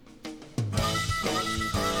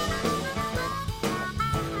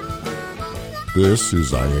This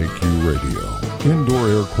is IAQ Radio, Indoor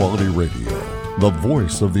Air Quality Radio, the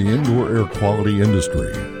voice of the indoor air quality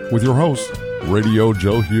industry, with your hosts, Radio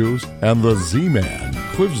Joe Hughes and the Z-Man,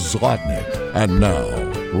 Cliff Zlotnick. And now,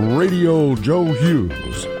 Radio Joe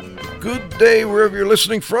Hughes. Good day wherever you're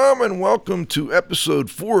listening from, and welcome to episode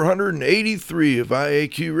 483 of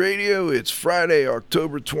IAQ Radio. It's Friday,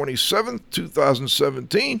 October 27th,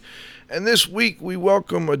 2017. And this week we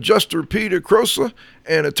welcome adjuster Peter Crosa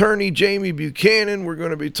and attorney Jamie Buchanan. We're going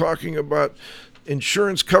to be talking about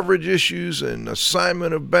insurance coverage issues and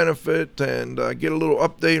assignment of benefit, and get a little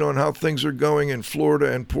update on how things are going in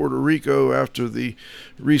Florida and Puerto Rico after the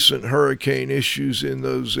recent hurricane issues in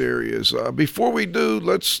those areas. Before we do,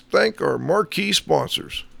 let's thank our marquee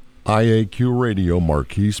sponsors. IAQ Radio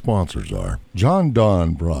marquee sponsors are John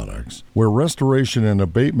Don Products, where restoration and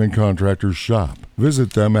abatement contractors shop.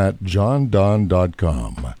 Visit them at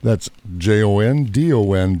jondon.com. That's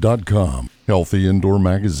JONDON.com. Healthy Indoor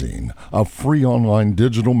Magazine, a free online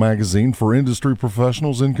digital magazine for industry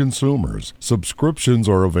professionals and consumers. Subscriptions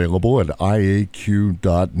are available at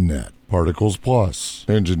IAQ.net. Particles Plus,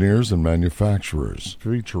 engineers and manufacturers,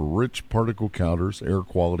 feature rich particle counters, air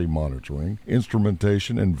quality monitoring,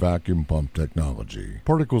 instrumentation, and vacuum pump technology.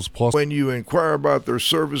 Particles Plus. When you inquire about their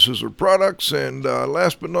services or products, and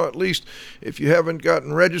last but not least, if you haven't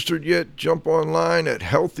gotten registered yet, jump online at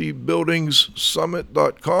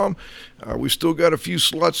healthybuildingssummit.com. We've still got a few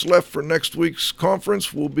slots left for next week's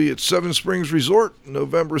conference. We'll be at Seven Springs Resort,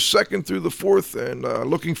 November 2nd through the 4th, and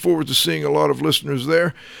looking forward to seeing a lot of listeners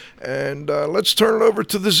there. And let's turn it over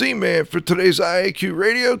to the Z-Man for today's IAQ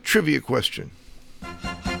Radio Trivia question.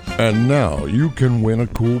 And now you can win a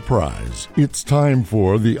cool prize. It's time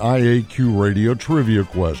for the IAQ Radio Trivia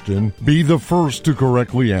question. Be the first to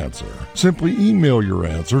correctly answer. Simply email your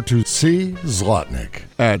answer to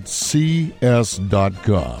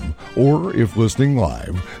czlotnick@cs.com. Or if listening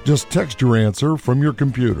live, just text your answer from your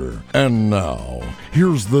computer. And now,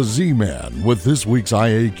 here's the Z-Man with this week's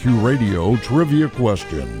IAQ Radio Trivia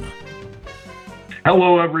question.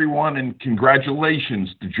 Hello, everyone, and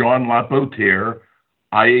congratulations to John Lapotaire,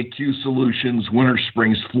 IAQ Solutions, Winter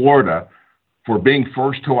Springs, Florida, for being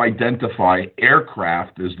first to identify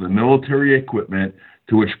aircraft as the military equipment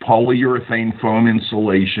to which polyurethane foam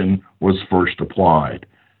insulation was first applied.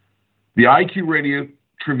 The IAQ Radio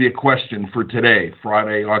Trivia question for today,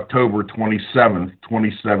 Friday, October 27th,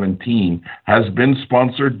 2017, has been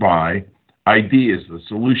sponsored by Ideas, the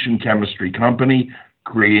solution chemistry company,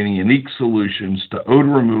 creating unique solutions to odor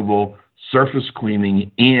removal, surface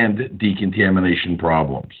cleaning, and decontamination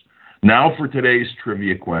problems. Now for today's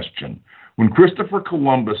trivia question. When Christopher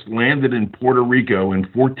Columbus landed in Puerto Rico in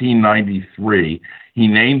 1493, he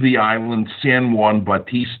named the island San Juan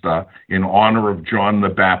Bautista in honor of John the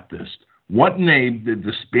Baptist. What name did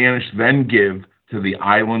the Spanish then give to the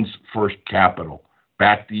island's first capital?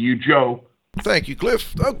 Back to you, Joe. Thank you,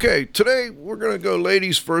 Cliff. Okay, today we're going to go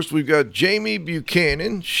ladies first. We've got Jamie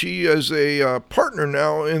Buchanan. She is a partner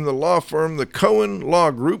now in the law firm, the Cohen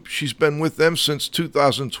Law Group. She's been with them since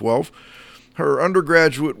 2012. Her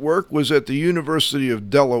undergraduate work was at the University of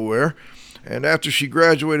Delaware, and after she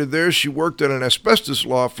graduated there, she worked at an asbestos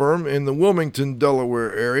law firm in the Wilmington,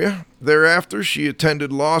 Delaware area. Thereafter, she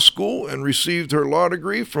attended law school and received her law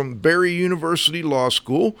degree from Barry University Law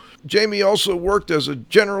School. Jamie also worked as a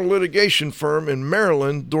general litigation firm in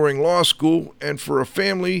Maryland during law school and for a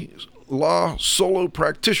family law solo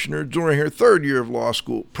practitioner during her third year of law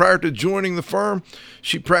school. Prior to joining the firm,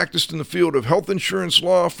 she practiced in the field of health insurance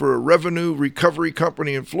law for a revenue recovery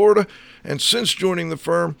company in Florida, and since joining the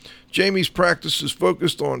firm, Jamie's practice is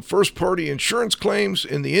focused on first-party insurance claims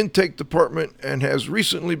in the intake department and has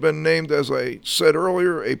recently been named, as I said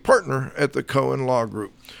earlier, a partner at the Cohen Law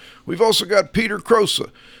Group. We've also got Peter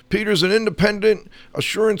Crosa. Peter's an independent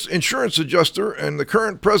insurance adjuster and the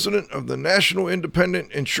current president of the National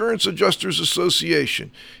Independent Insurance Adjusters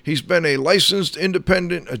Association. He's been a licensed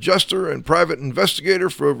independent adjuster and private investigator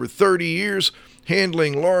for over 30 years,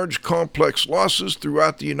 handling large, complex losses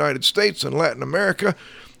throughout the United States and Latin America.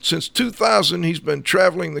 Since 2000, he's been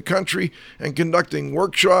traveling the country and conducting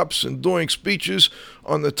workshops and doing speeches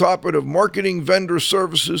on the topic of marketing vendor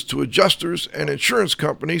services to adjusters and insurance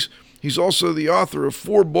companies. He's also the author of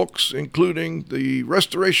 4 books, including The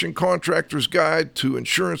Restoration Contractor's Guide to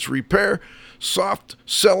Insurance Repair, Soft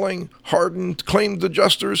Selling Hardened Claims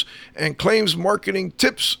Adjusters, and Claims Marketing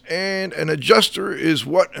Tips, and An Adjuster is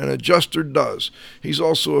What an Adjuster Does. He's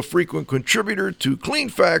also a frequent contributor to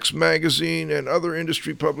CleanFacts magazine and other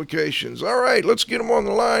industry publications. All right, let's get him on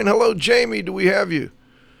the line. Hello, Jamie. Do we have you?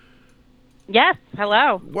 Yes,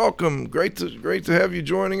 hello. Welcome. Great to have you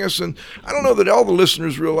joining us. And I don't know that all the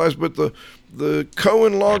listeners realize, but the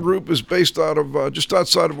Cohen Law Group is based out of just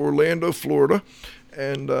outside of Orlando, Florida.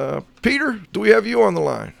 And Peter, do we have you on the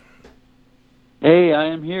line? Hey, I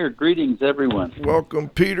am here. Greetings, everyone. Welcome,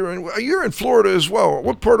 Peter. And you're in Florida as well.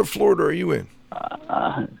 What part of Florida are you in?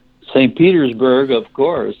 St. Petersburg, of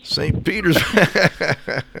course. St. Petersburg.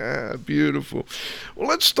 Beautiful. Well,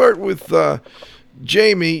 let's start with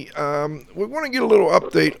Jamie. We want to get a little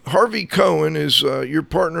update. Harvey Cohen is your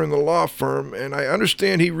partner in the law firm, and I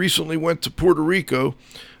understand he recently went to Puerto Rico.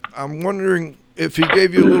 I'm wondering if he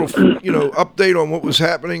gave you a little, update on what was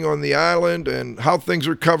happening on the island and how things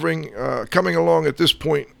are coming along at this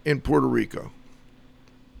point in Puerto Rico.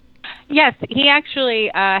 Yes, he actually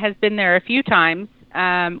has been there a few times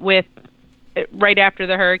with right after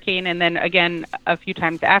the hurricane, and then again a few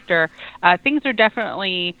times after. Things are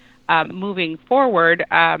definitely moving forward.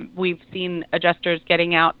 We've seen adjusters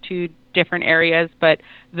getting out to different areas, but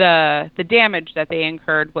the damage that they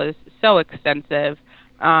incurred was so extensive.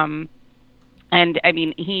 And I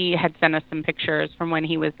mean, he had sent us some pictures from when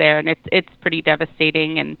he was there, and it's pretty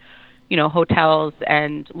devastating. And hotels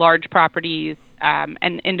and large properties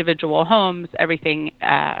and individual homes, everything.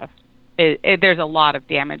 There's a lot of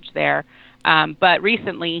damage there. But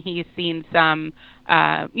recently, he's seen some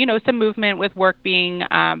movement with work being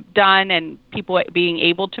done and people being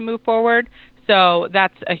able to move forward. So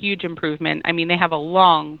that's a huge improvement. I mean, they have a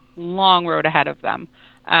long, long road ahead of them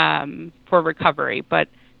for recovery, but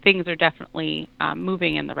things are definitely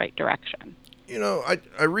moving in the right direction.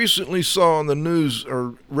 I recently saw on the news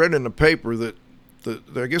or read in the paper that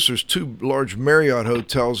I guess there's 2 large Marriott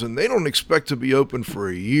hotels, and they don't expect to be open for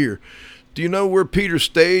a year. Do you know where Peter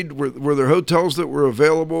stayed? Were there hotels that were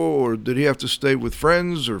available, or did he have to stay with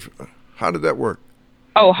friends, or how did that work?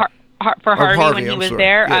 Oh, for Harvey when he was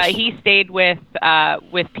there, yes. He stayed with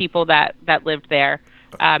people that lived there.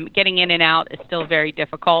 Getting in and out is still very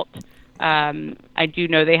difficult. I do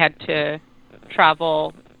know they had to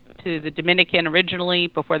travel to the Dominican originally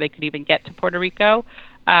before they could even get to Puerto Rico,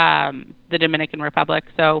 the Dominican Republic.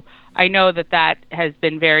 So I know that has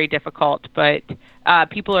been very difficult, but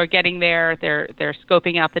people are getting there. They're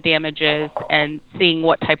scoping out the damages and seeing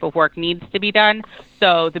what type of work needs to be done.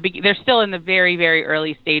 So they're still in the very, very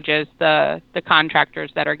early stages, the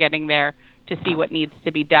contractors that are getting there to see what needs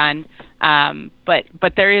to be done.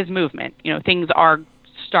 But there is movement. Things are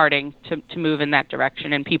starting to move in that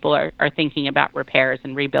direction, and people are thinking about repairs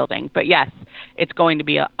and rebuilding. But yes, it's going to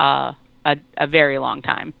be a very long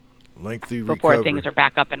time lengthy before recovery. Things are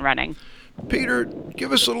back up and running. Peter,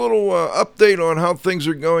 give us a little update on how things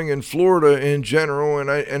are going in Florida in general,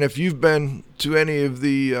 and if you've been to any of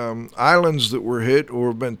the islands that were hit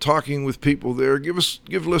or been talking with people there. Give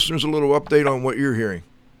listeners a little update on what you're hearing.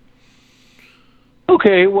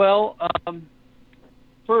 Okay, well,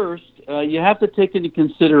 first, you have to take into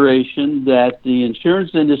consideration that the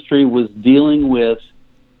insurance industry was dealing with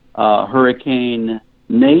Hurricane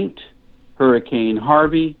Nate, Hurricane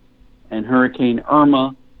Harvey, and Hurricane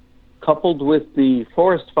Irma, coupled with the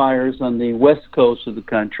forest fires on the west coast of the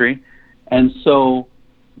country. And so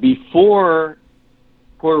before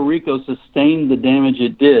Puerto Rico sustained the damage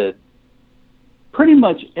it did, pretty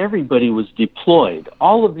much everybody was deployed.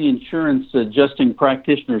 All of the insurance adjusting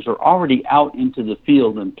practitioners are already out into the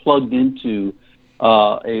field and plugged into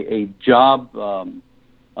a job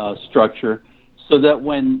structure, so that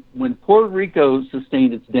when Puerto Rico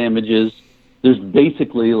sustained its damages, there's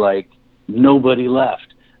basically like nobody left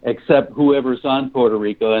except whoever's on Puerto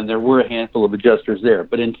Rico, and there were a handful of adjusters there.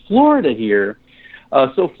 But in Florida here,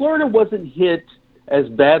 so Florida wasn't hit as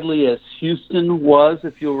badly as Houston was,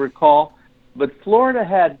 if you'll recall, but Florida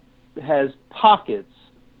has pockets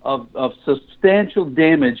of substantial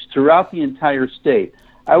damage throughout the entire state.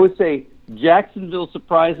 I would say Jacksonville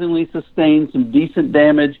surprisingly sustained some decent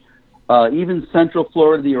damage. Even Central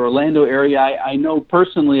Florida, the Orlando area, I know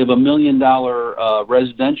personally of $1 million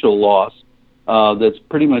residential loss that's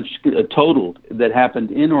pretty much totaled that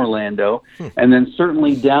happened in Orlando. And then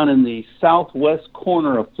certainly down in the southwest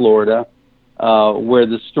corner of Florida, where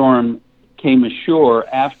the storm came ashore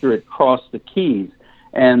after it crossed the Keys.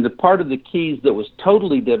 And the part of the Keys that was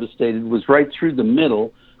totally devastated was right through the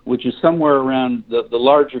middle, which is somewhere around the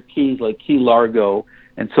larger Keys like Key Largo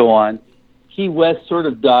and so on. Key West sort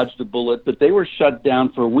of dodged a bullet, but they were shut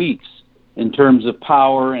down for weeks in terms of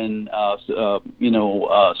power and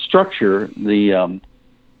structure, the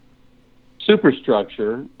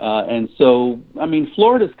superstructure. And so, I mean,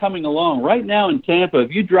 Florida's coming along. Right now in Tampa,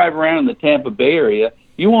 if you drive around in the Tampa Bay area,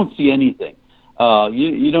 you won't see anything.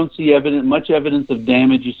 You don't see much evidence of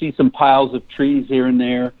damage. You see some piles of trees here and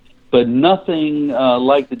there. but nothing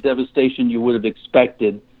like the devastation you would have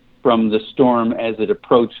expected from the storm as it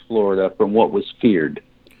approached Florida from what was feared.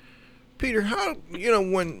 Peter, how,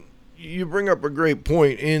 when you bring up a great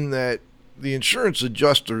point in that the insurance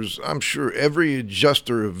adjusters, I'm sure every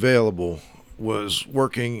adjuster available was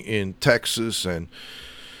working in Texas and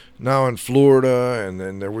now in Florida, and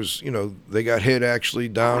then there was, they got hit actually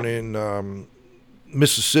down in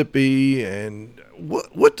Mississippi. And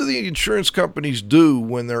what do the insurance companies do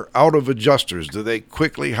when they're out of adjusters? Do they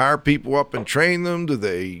quickly hire people up and train them? Do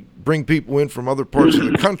they bring people in from other parts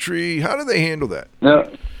of the country? How do they handle that?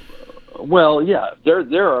 Well, yeah,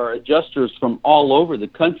 there are adjusters from all over the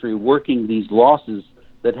country working these losses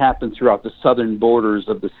that happen throughout the southern borders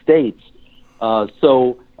of the states.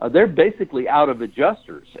 So they're basically out of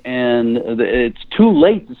adjusters, and it's too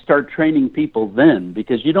late to start training people then,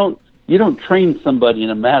 because you don't train somebody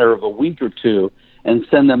in a matter of a week or two and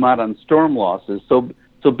send them out on storm losses.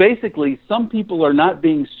 So basically, some people are not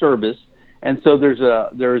being serviced, and so there's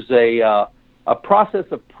a process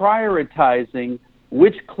of prioritizing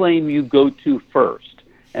which claim you go to first.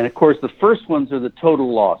 And of course, the first ones are the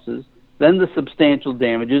total losses, then the substantial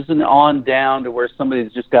damages, and on down to where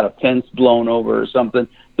somebody's just got a fence blown over or something.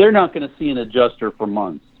 They're not going to see an adjuster for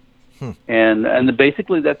months. And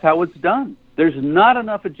basically that's how it's done. There's not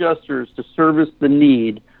enough adjusters to service the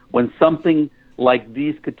need when something like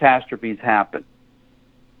these catastrophes happen.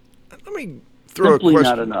 Let me throw Simply a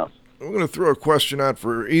question. Not enough. I'm going to throw a question out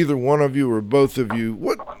for either one of you or both of you.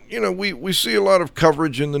 What, we see a lot of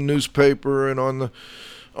coverage in the newspaper and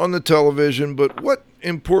on the television, but what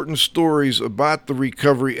important stories about the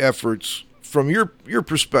recovery efforts from your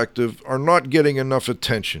perspective are not getting enough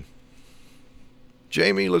attention?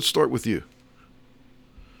 Jamie, let's start with you.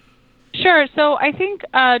 Sure. So I think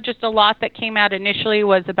just a lot that came out initially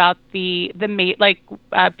was about Pete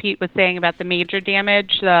was saying about the major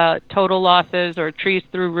damage, the total losses or trees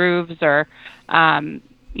through roofs or,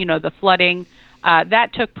 the flooding.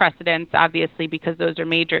 That took precedence, obviously, because those are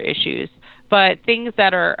major issues. But things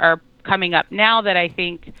that are coming up now that I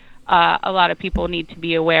think a lot of people need to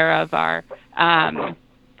be aware of are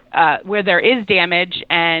where there is damage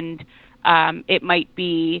and it might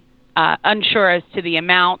be unsure as to the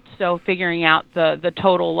amount, so figuring out the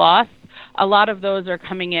total loss. A lot of those are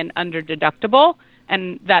coming in under deductible,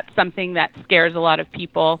 and that's something that scares a lot of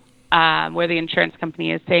people, where the insurance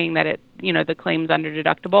company is saying that the claim's under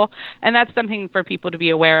deductible. And that's something for people to be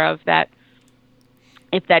aware of, that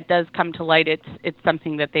if that does come to light, it's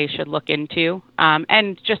something that they should look into.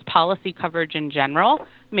 And just policy coverage in general,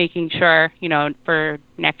 making sure, for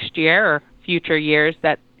next year or future years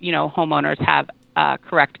that, homeowners have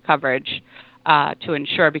correct coverage to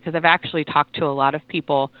insure, because I've actually talked to a lot of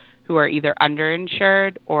people who are either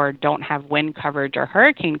underinsured or don't have wind coverage or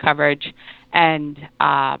hurricane coverage, and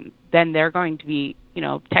then they're going to be,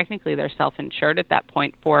 technically they're self-insured at that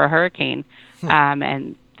point for a hurricane,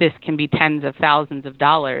 and this can be tens of thousands of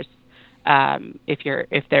dollars if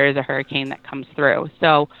there is a hurricane that comes through.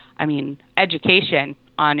 So, education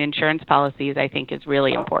on insurance policies, I think, is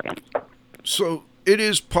really important. So it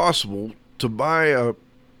is possible to buy a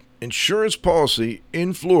insurance policy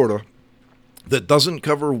in Florida that doesn't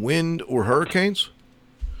cover wind or hurricanes?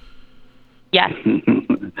 Yes.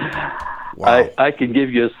 Wow. I can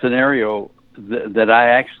give you a scenario that I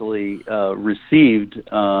actually received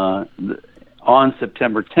on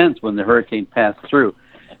September 10th when the hurricane passed through.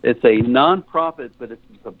 It's a nonprofit, but it's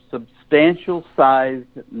a substantial-sized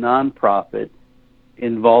nonprofit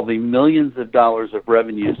involving millions of dollars of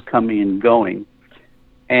revenues coming and going.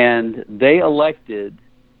 And they elected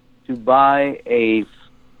to buy a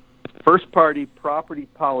first-party property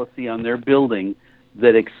policy on their building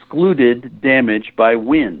that excluded damage by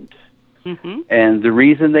wind. Mm-hmm. And the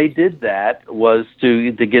reason they did that was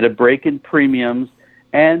to get a break in premiums,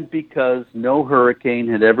 and because no hurricane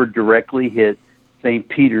had ever directly hit St.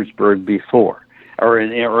 Petersburg before, or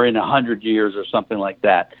in 100 years or something like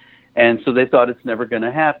that. And so they thought it's never going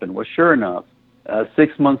to happen. Well, sure enough,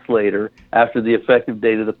 6 months later, after the effective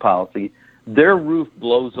date of the policy, their roof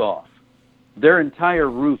blows off. Their entire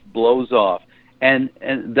roof blows off. And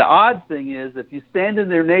the odd thing is, if you stand in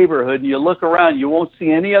their neighborhood and you look around, you won't see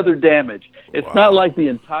any other damage. It's not like the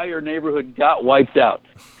entire neighborhood got wiped out.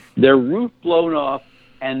 Their roof blown off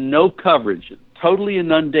and no coverage, totally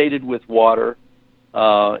inundated with water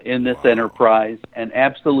in this enterprise, and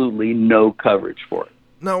absolutely no coverage for it.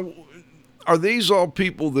 Now, are these all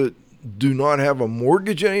people that do not have a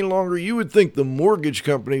mortgage any longer? You would think the mortgage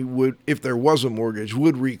company would, if there was a mortgage,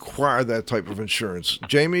 would require that type of insurance.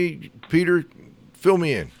 Jamie, Peter, fill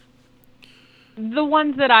me in. The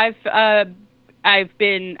ones that I've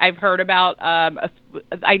I've heard about,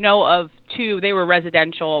 I know of two. They were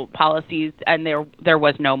residential policies, and there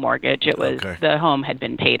was no mortgage. It was the home had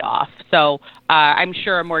been paid off. So I'm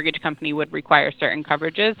sure a mortgage company would require certain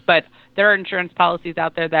coverages, but there are insurance policies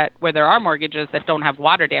out there where there are mortgages that don't have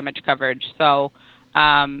water damage coverage. So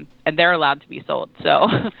and they're allowed to be sold. So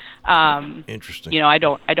interesting. I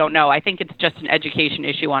don't know. I think it's just an education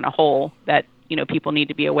issue on a whole that people need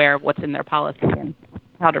to be aware of what's in their policy and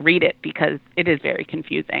how to read it, because it is very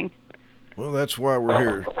confusing. Well, that's why we're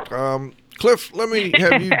here. Cliff, let me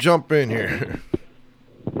have you jump in here.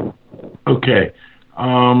 Okay.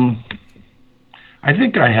 I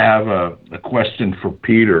think I have a question for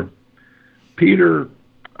Peter. Peter,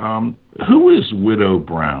 who is Widow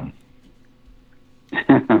Brown?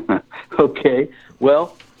 Okay.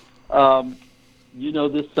 Well,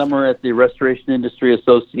 this summer at the Restoration Industry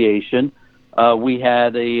Association, we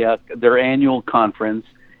had their annual conference,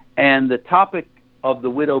 and the topic of the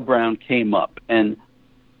Widow Brown came up. And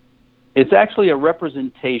it's actually a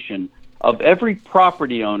representation of every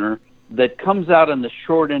property owner that comes out on the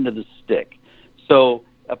short end of the stick. So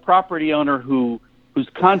a property owner whose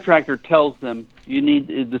contractor tells them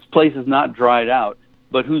this place is not dried out,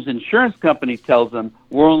 but whose insurance company tells them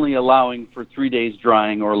we're only allowing for 3 days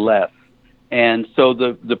drying or less. And so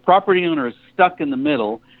the property owner is stuck in the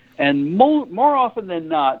middle, and more often than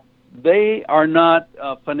not, they are not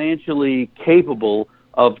financially capable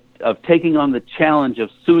of taking on the challenge of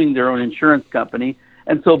suing their own insurance company.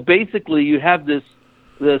 And so basically you have the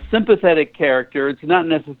sympathetic character. It's not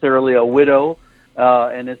necessarily a widow,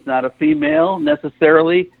 and it's not a female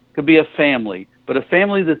necessarily. It could be a family, but a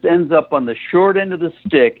family that ends up on the short end of the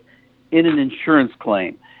stick in an insurance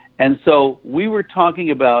claim. And so we were talking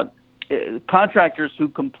about contractors who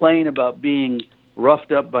complain about being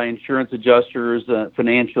roughed up by insurance adjusters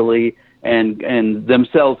financially, and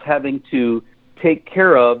themselves having to take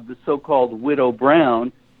care of the so-called Widow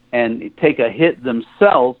Brown and take a hit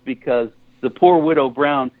themselves because the poor Widow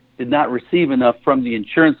Brown did not receive enough from the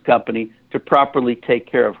insurance company to properly take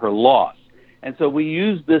care of her loss. And so we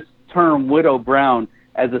use this term Widow Brown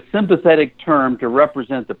as a sympathetic term to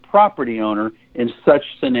represent the property owner in such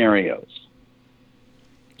scenarios.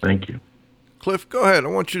 Thank you. Cliff, go ahead. I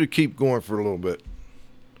want you to keep going for a little bit.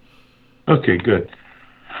 Okay, good.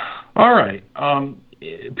 All right.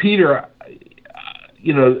 Peter,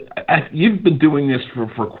 you've been doing this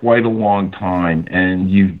for quite a long time,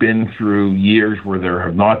 and you've been through years where there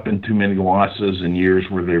have not been too many losses and years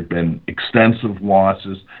where there have been extensive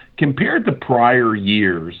losses. Compared to prior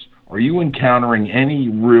years, are you encountering any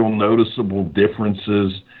real noticeable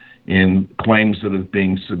differences in claims that are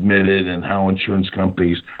being submitted and how insurance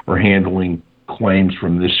companies are handling claims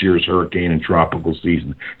from this year's hurricane and tropical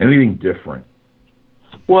season? Anything different?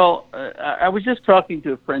 Well, I was just talking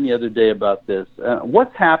to a friend the other day about this.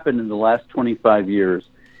 What's happened in the last 25 years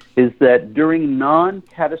is that during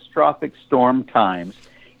non-catastrophic storm times,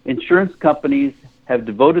 insurance companies have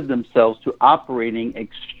devoted themselves to operating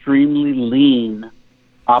extremely lean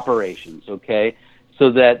operations, okay, so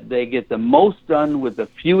that they get the most done with the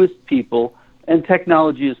fewest people, and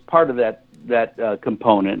technology is part of that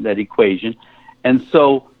component, that equation. And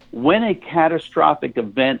so when a catastrophic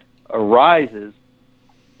event arises,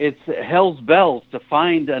 it's hell's bells to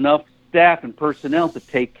find enough staff and personnel to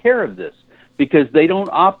take care of this, because they don't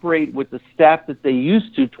operate with the staff that they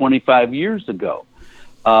used to 25 years ago.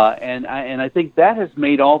 And I think that has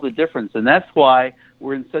made all the difference. And that's why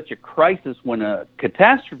we're in such a crisis when a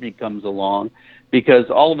catastrophe comes along, because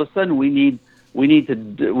all of a sudden we need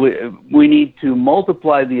to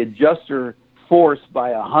multiply the adjuster force by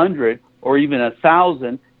 100 or even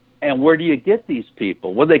 1,000. And where do you get these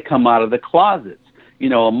people? Well, they come out of the closets.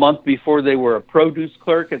 A month before they were a produce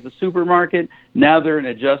clerk at the supermarket, now they're an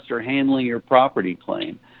adjuster handling your property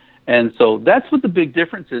claim. And so that's what the big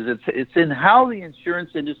difference is. It's in how the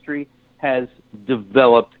insurance industry has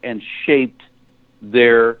developed and shaped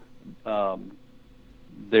their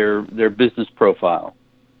business profile.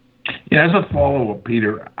 Yeah, as a follow-up,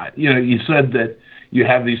 Peter, you said that you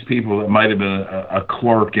have these people that might have been a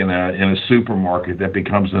clerk in a supermarket that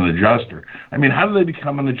becomes an adjuster. I mean, how do they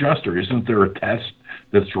become an adjuster? Isn't there a test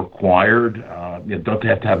that's required? Don't they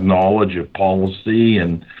have to have knowledge of policy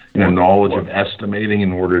and knowledge of estimating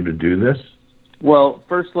in order to do this? Well,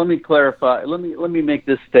 first, let me clarify. Let me make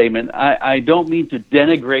this statement. I don't mean to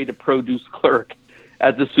denigrate a produce clerk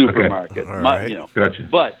at the supermarket. Okay. All right. Gotcha.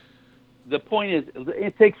 But the point is,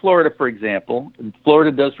 take Florida, for example.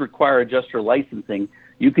 Florida does require adjuster licensing.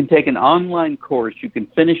 You can take an online course. You can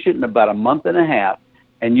finish it in about a month and a half,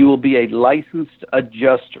 and you will be a licensed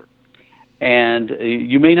adjuster. And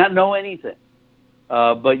you may not know anything,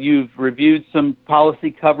 but you've reviewed some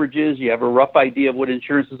policy coverages, you have a rough idea of what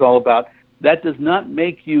insurance is all about. That does not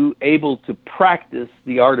make you able to practice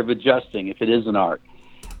the art of adjusting, if it is an art.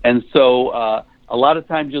 And so a lot of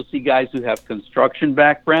times you'll see guys who have construction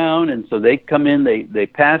background, and so they come in, they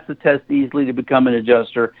pass the test easily to become an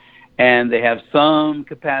adjuster, and they have some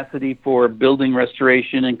capacity for building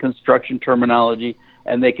restoration and construction terminology,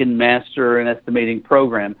 and they can master an estimating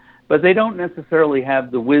program. But they don't necessarily have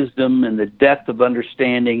the wisdom and the depth of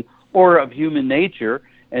understanding or of human nature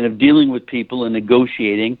and of dealing with people and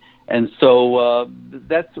negotiating. And so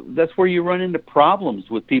that's where you run into problems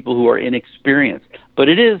with people who are inexperienced. But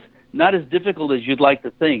it is not as difficult as you'd like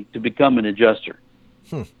to think to become an adjuster.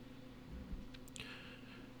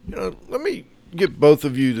 Let me get both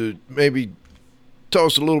of you to maybe tell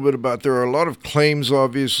us a little bit about, there are a lot of claims,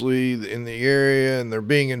 obviously, in the area, and they're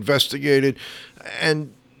being investigated.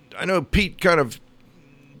 And I know Pete kind of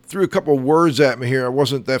threw a couple of words at me here I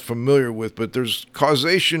wasn't that familiar with, but there's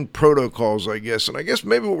causation protocols, I guess. And I guess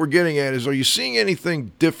maybe what we're getting at is, are you seeing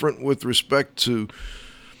anything different with respect to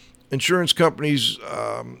insurance companies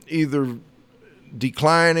either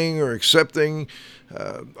declining or accepting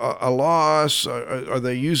a loss? Are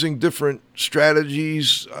they using different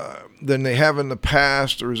strategies than they have in the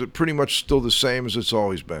past, or is it pretty much still the same as it's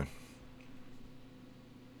always been?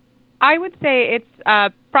 I would say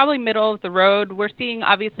it's probably middle of the road. We're seeing,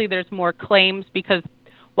 obviously, there's more claims because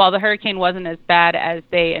while the hurricane wasn't as bad as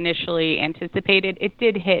they initially anticipated, it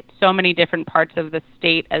did hit so many different parts of the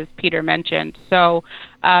state, as Peter mentioned. So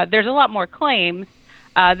there's a lot more claims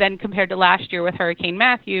than compared to last year with Hurricane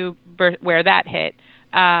Matthew, where that hit.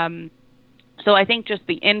 So I think just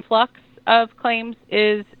the influx of claims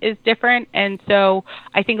is different. And so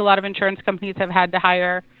I think a lot of insurance companies have had to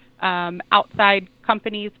hire outside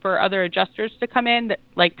companies for other adjusters to come in.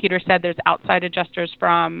 Like Peter said, there's outside adjusters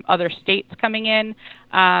from other states coming in.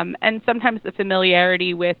 And sometimes the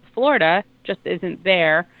familiarity with Florida just isn't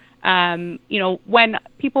there. When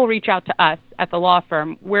people reach out to us at the law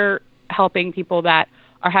firm, we're helping people that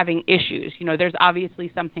are having issues. There's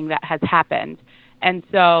obviously something that has happened. And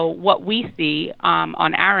so what we see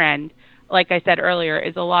on our end, like I said earlier,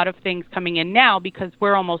 is a lot of things coming in now because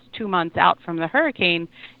we're almost 2 months out from the hurricane,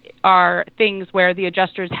 are things where the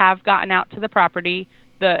adjusters have gotten out to the property,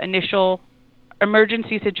 the initial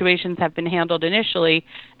emergency situations have been handled initially,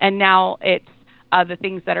 and now it's the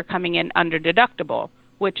things that are coming in under deductible,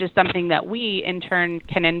 which is something that we in turn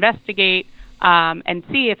can investigate and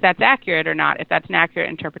see if that's accurate or not, if that's an accurate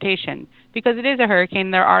interpretation. Because it is a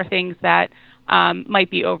hurricane, there are things that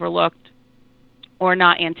might be overlooked or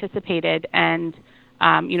not anticipated, and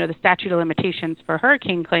the statute of limitations for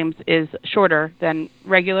hurricane claims is shorter than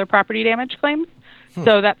regular property damage claims.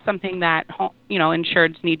 So that's something that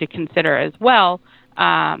insureds need to consider as well.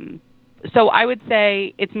 So I would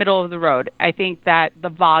say it's middle of the road. I think that the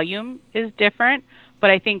volume is different,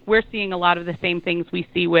 but I think we're seeing a lot of the same things we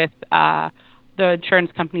see with the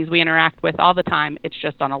insurance companies we interact with all the time. It's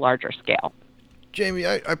just on a larger scale. Jamie,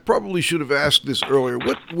 I probably should have asked this earlier.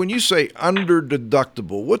 When you say under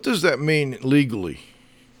deductible, what does that mean legally?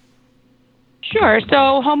 Sure.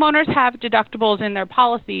 So homeowners have deductibles in their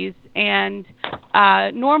policies, and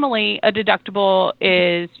normally a deductible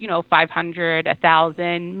is, $500,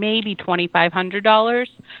 $1,000, maybe $2,500,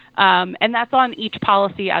 and that's on each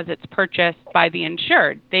policy as it's purchased by the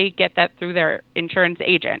insured. They get that through their insurance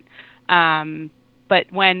agent.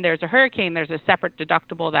 But when there's a hurricane, there's a separate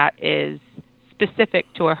deductible that is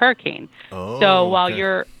specific to a hurricane. So while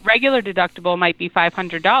your regular deductible might be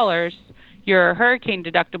 $500, your hurricane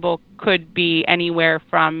deductible could be anywhere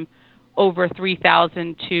from over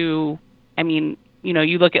 $3,000 to,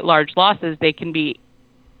 you look at large losses, they can be,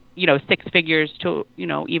 six figures to,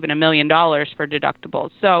 even $1 million for deductibles.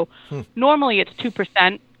 So normally it's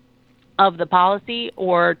 2% of the policy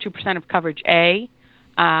or 2% of coverage A.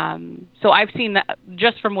 So I've seen that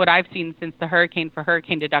just from what I've seen since the hurricane for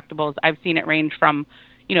hurricane deductibles, I've seen it range from,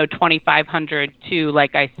 $2,500 to,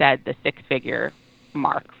 like I said, the six-figure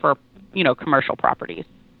mark for, commercial properties.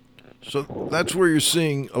 So that's where you're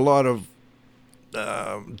seeing a lot of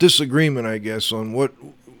disagreement, I guess, on what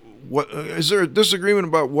is there a disagreement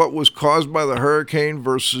about what was caused by the hurricane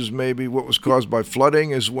versus maybe what was caused by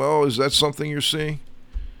flooding as well? Is that something you're seeing?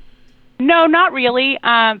 No, not really.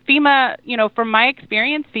 FEMA, from my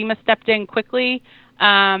experience, FEMA stepped in quickly.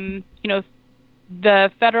 The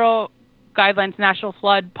federal guidelines, national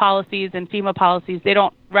flood policies, and FEMA policies, they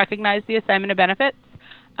don't recognize the assignment of benefits.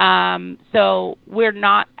 So we're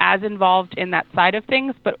not as involved in that side of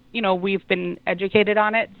things, but, we've been educated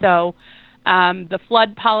on it. So The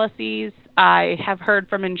flood policies, I have heard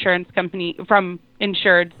from from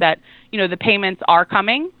insureds that, the payments are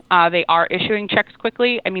coming. They are issuing checks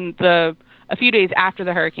quickly. I mean, a few days after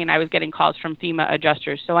the hurricane, I was getting calls from FEMA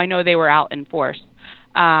adjusters, so I know they were out in force.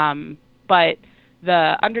 But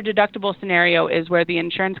the under-deductible scenario is where the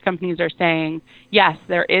insurance companies are saying, yes,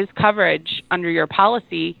 there is coverage under your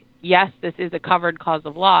policy. Yes, this is a covered cause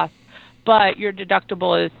of loss, but your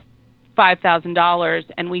deductible is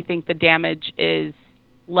 $5,000, and we think the damage is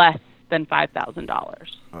less than $5,000.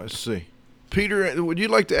 I see. Peter, would you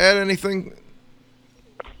like to add anything?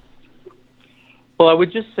 Well, I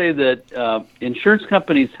would just say that insurance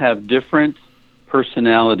companies have different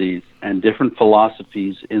personalities and different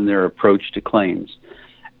philosophies in their approach to claims.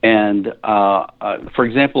 And, for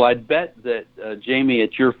example, I'd bet that, Jamie,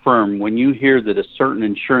 at your firm, when you hear that a certain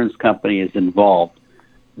insurance company is involved,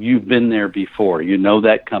 you've been there before. You know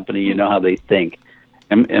that company. You know how they think.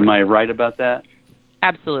 Am I right about that?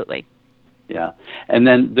 Absolutely. Yeah. And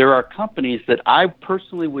then there are companies that I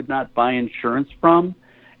personally would not buy insurance from,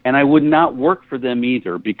 and I would not work for them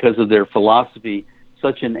either because of their philosophy,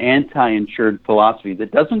 such an anti-insured philosophy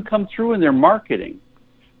that doesn't come through in their marketing,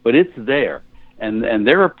 but it's there. And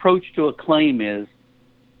their approach to a claim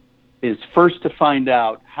is first to find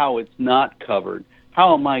out how it's not covered.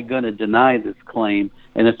 How am I going to deny this claim?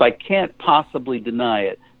 And if I can't possibly deny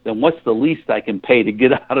it, then what's the least I can pay to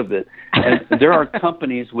get out of it? And there are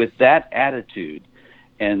companies with that attitude.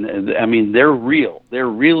 And I mean, they're real. They're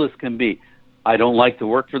real as can be. I don't like to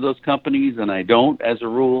work for those companies, and I don't as a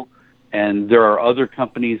rule. And there are other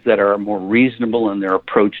companies that are more reasonable in their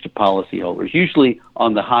approach to policyholders, usually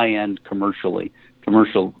on the high end commercial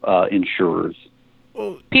insurers.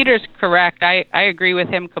 Well, Peter's correct. I agree with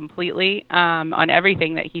him completely on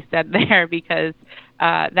everything that he said there, because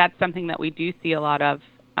that's something that we do see a lot of.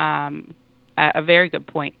 A very good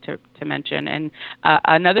point to mention. And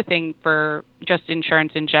another thing for just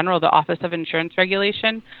insurance in general, the Office of Insurance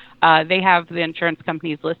Regulation, they have the insurance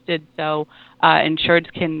companies listed, so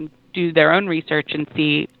insureds can do their own research and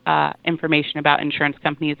see information about insurance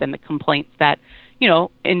companies and the complaints that,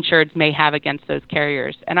 insureds may have against those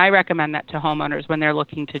carriers. And I recommend that to homeowners when they're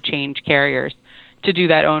looking to change carriers, to do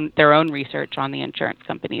their own research on the insurance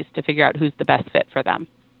companies to figure out who's the best fit for them.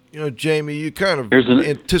 Jamie, you kind of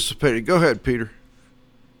anticipated. Go ahead, Peter.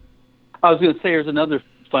 I was going to say, there's another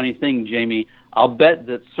funny thing, Jamie. I'll bet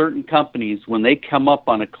that certain companies, when they come up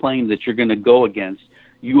on a claim that you're going to go against,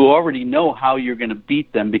 you already know how you're going to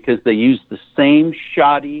beat them because they use the same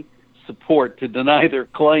shoddy support to deny their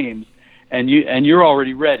claims, and you're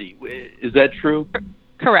already ready. Is that true?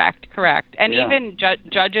 Correct. And yeah. Even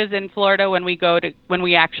judges in Florida, when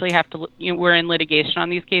we actually have to, we're in litigation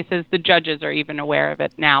on these cases, the judges are even aware of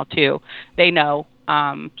it now too. They know,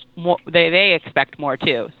 they expect more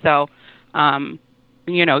too. So,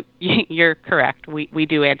 you're correct. We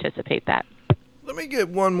do anticipate that. Let me get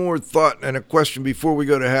one more thought and a question before we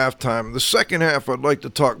go to halftime. The second half, I'd like to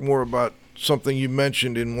talk more about something you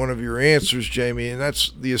mentioned in one of your answers, Jamie, and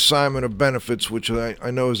that's the assignment of benefits, which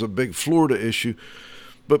I know is a big Florida issue.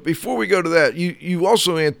 But before we go to that, you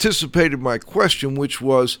also anticipated my question, which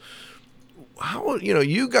was, how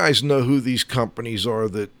you guys know who these companies are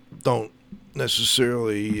that don't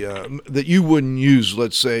necessarily that you wouldn't use,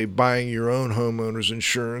 let's say, buying your own homeowner's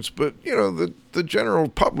insurance, but the general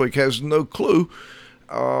public has no clue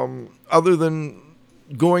other than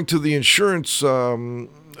going to the insurance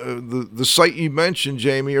the site you mentioned,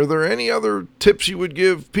 Jamie. Are there any other tips you would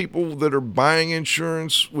give people that are buying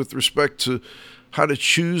insurance with respect to how to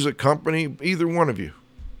choose a company, either one of you?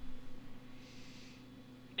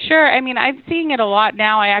 Sure. I mean, I'm seeing it a lot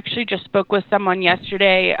now. I actually just spoke with someone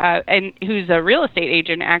yesterday, and who's a real estate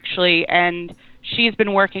agent, actually, and she's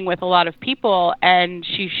been working with a lot of people, and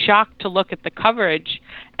she's shocked to look at the coverage.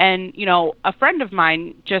 And, a friend of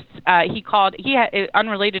mine just, he called,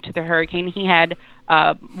 unrelated to the hurricane, he had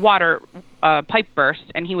water pipe burst,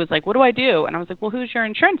 and he was like, what do I do? And I was like, well, who's your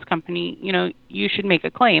insurance company? You should make a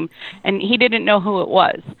claim. And he didn't know who it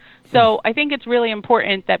was. So I think it's really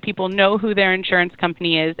important that people know who their insurance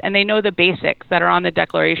company is, and they know the basics that are on the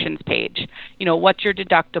declarations page. What's your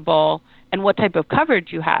deductible and what type of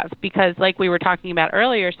coverage you have. Because like we were talking about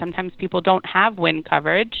earlier, sometimes people don't have wind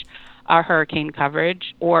coverage, hurricane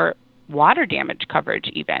coverage, or water damage coverage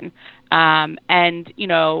even. And,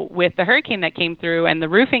 with the hurricane that came through and the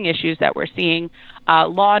roofing issues that we're seeing,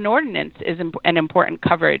 law and ordinance is an important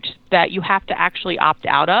coverage that you have to actually opt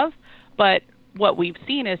out of. But what we've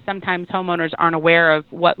seen is sometimes homeowners aren't aware of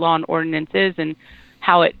what law and ordinance is and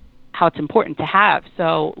how it's important to have.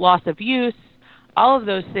 So loss of use, all of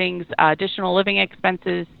those things, additional living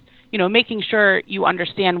expenses, making sure you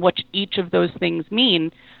understand what each of those things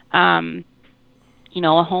mean. A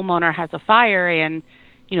homeowner has a fire and,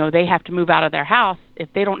 they have to move out of their house.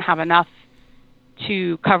 If they don't have enough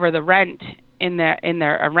to cover the rent in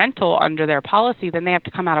their rental under their policy, then they have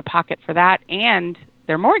to come out of pocket for that and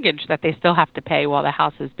their mortgage that they still have to pay while the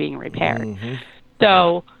house is being repaired. Mm-hmm.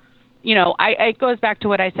 So, it goes back to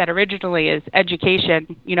what I said originally is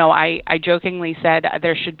education. I jokingly said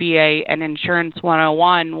there should be an insurance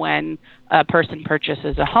 101 when a person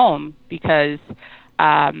purchases a home because,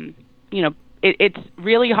 it's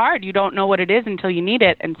really hard. You don't know what it is until you need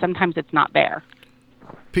it, and sometimes it's not there.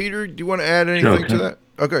 Peter, do you want to add anything to that?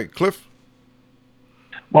 Okay, Cliff?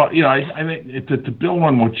 Well, I think to build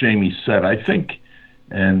on what Jamie said, I think,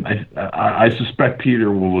 and I suspect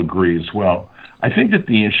Peter will agree as well, I think that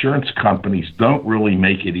the insurance companies don't really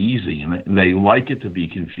make it easy, and they like it to be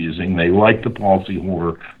confusing. They like the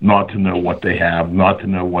policyholder not to know what they have, not to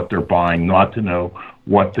know what they're buying, not to know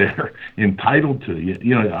what they're entitled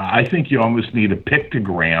to. I think you almost need a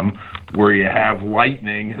pictogram where you have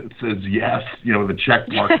lightning that says yes, the check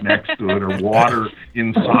mark next to it, or water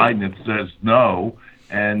inside and it says no.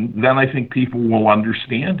 And then I think people will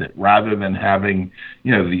understand it rather than having,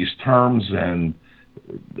 these terms and,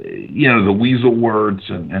 the weasel words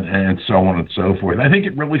and so on and so forth. I think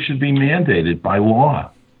it really should be mandated by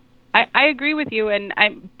law. I agree with you, and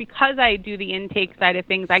because I do the intake side of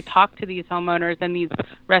things, I talk to these homeowners and these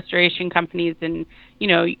restoration companies, and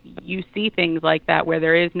you see things like that where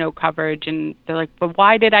there is no coverage, and they're like, "But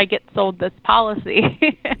why did I get sold this policy?"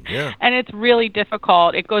 Yeah. And it's really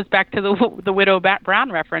difficult. It goes back to the Widow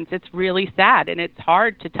Brown reference. It's really sad, and it's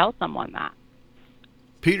hard to tell someone that.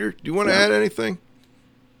 Peter, do you want to add anything?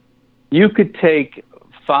 You could take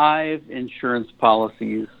 5 insurance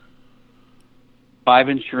policies, 5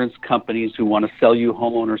 insurance companies who want to sell you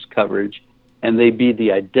homeowners coverage, and they be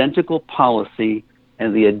the identical policy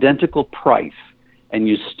and the identical price, and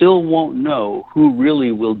you still won't know who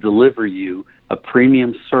really will deliver you a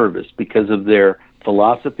premium service because of their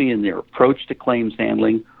philosophy and their approach to claims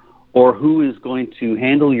handling, or who is going to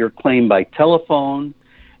handle your claim by telephone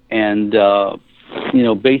and,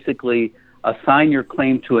 basically assign your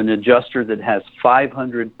claim to an adjuster that has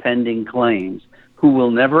 500 pending claims, who will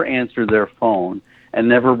never answer their phone and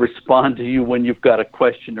never respond to you when you've got a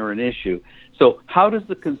question or an issue. So how does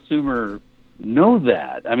the consumer know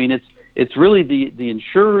that? I mean, it's really the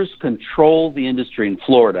insurers control the industry in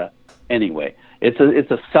Florida anyway. It's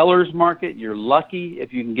a seller's market. You're lucky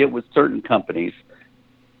if you can get with certain companies.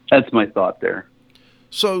 That's my thought there.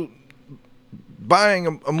 So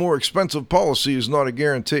buying a more expensive policy is not a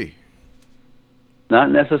guarantee. Not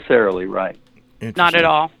necessarily, right. Not at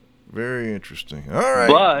all. Very interesting. All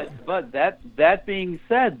right. But that being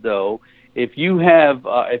said, though, if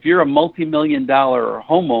you're a multi-million-dollar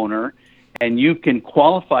homeowner and you can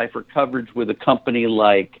qualify for coverage with a company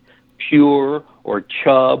like Pure or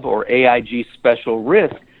Chubb or AIG Special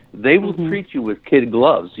Risk, they will treat you with kid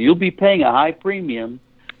gloves. You'll be paying a high premium,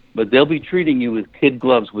 but they'll be treating you with kid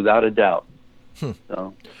gloves without a doubt.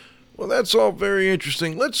 So. Well, that's all very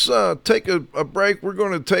interesting. Let's take a break. We're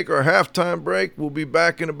going to take our halftime break. We'll be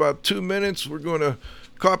back in about 2 minutes. We're going to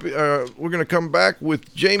come back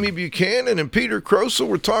with Jamie Buchanan and Peter Croso.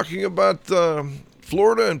 We're talking about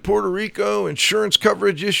Florida and Puerto Rico insurance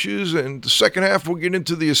coverage issues, and the second half we'll get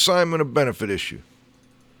into the assignment of benefit issue.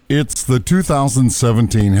 It's the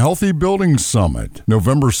 2017 Healthy Buildings Summit,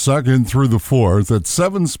 November 2nd through the 4th at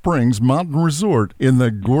Seven Springs Mountain Resort in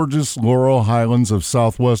the gorgeous Laurel Highlands of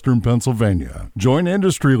southwestern Pennsylvania. Join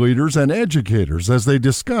industry leaders and educators as they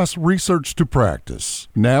discuss research to practice,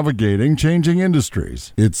 navigating changing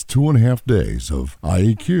industries. It's 2.5 days of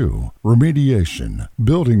IAQ, remediation,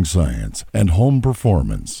 building science, and home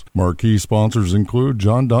performance. Marquee sponsors include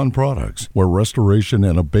John Donne Products, where restoration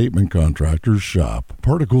and abatement contractors shop.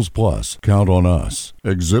 Particles Plus, count on us.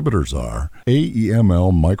 Exhibitors are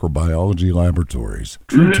AEML Microbiology Laboratories,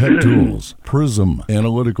 TrueTech Tools, Prism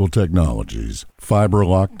Analytical Technologies,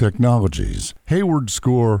 FiberLock Technologies,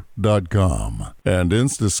 HaywardsCore.com, and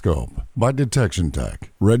Instascope by Detection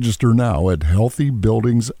Tech. Register now at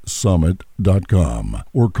healthybuildingssummit.com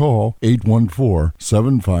or call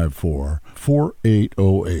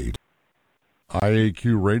 814-754-4808.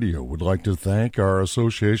 IAQ Radio would like to thank our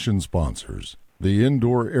association sponsors: The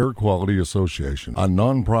Indoor Air Quality Association, a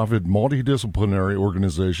nonprofit multidisciplinary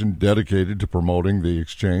organization dedicated to promoting the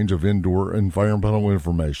exchange of indoor environmental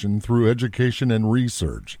information through education and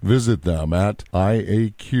research. Visit them at iaqa.org.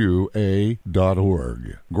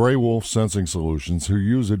 Gray Wolf Sensing Solutions, who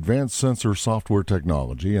use advanced sensor software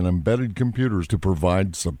technology and embedded computers to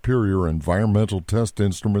provide superior environmental test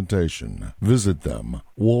instrumentation. Visit them,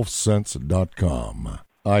 wolfsense.com.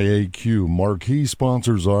 IAQ marquee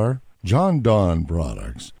sponsors are John Don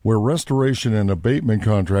Products, where restoration and abatement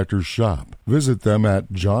contractors shop. Visit them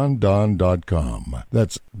at jondon.com.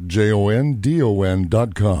 That's jondon.com.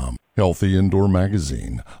 Healthy Indoor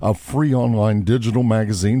Magazine, a free online digital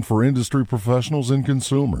magazine for industry professionals and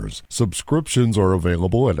consumers. Subscriptions are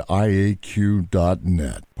available at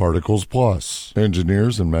iaq.net. Particles Plus,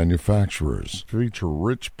 engineers and manufacturers, feature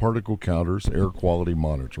rich particle counters, air quality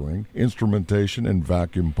monitoring, instrumentation, and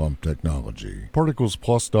vacuum pump technology.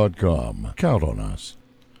 ParticlesPlus.com. Count on us.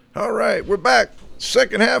 All right, we're back.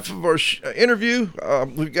 Second half of our interview,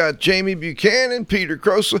 we've got Jamie Buchanan, Peter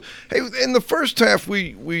Crosa. Hey, in the first half,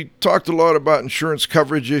 we talked a lot about insurance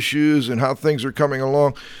coverage issues and how things are coming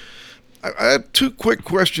along. I have two quick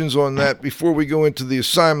questions on that before we go into the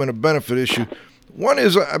assignment of benefit issue. One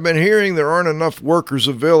is, I've been hearing there aren't enough workers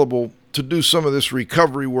available to do some of this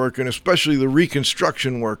recovery work, and especially the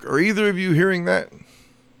reconstruction work. Are either of you hearing that?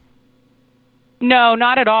 No,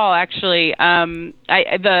 not at all, actually.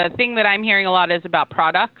 The thing that I'm hearing a lot is about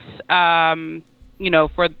products, for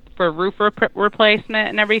roof replacement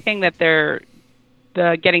and everything, that they're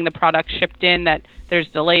getting the product shipped in, that there's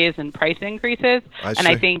delays and price increases.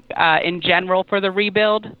 I think in general for the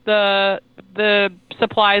rebuild, the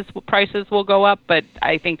supplies prices will go up, but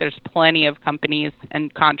I think there's plenty of companies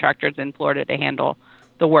and contractors in Florida to handle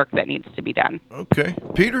the work that needs to be done. Okay.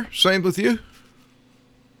 Peter, same with you?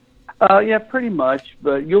 Yeah, pretty much.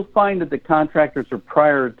 But you'll find that the contractors are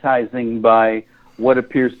prioritizing by what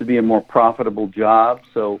appears to be a more profitable job.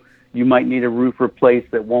 So you might need a roof replaced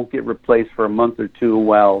that won't get replaced for a month or two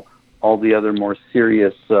while all the other more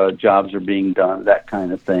serious jobs are being done, that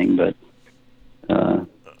kind of thing. But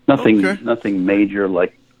nothing major,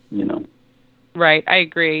 like, Right, I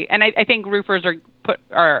agree. And I think roofers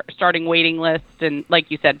are starting waiting lists and, like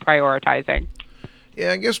you said, prioritizing.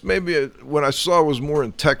 Yeah, I guess maybe what I saw was more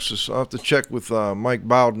in Texas. I'll have to check with Mike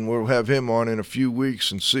Bowden. We'll have him on in a few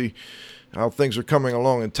weeks and see how things are coming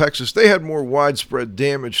along in Texas. They had more widespread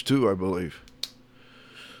damage too, I believe.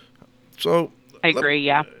 So I agree,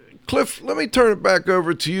 yeah. Cliff, let me turn it back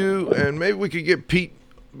over to you, and maybe we could get Pete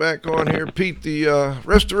back on here. Pete, the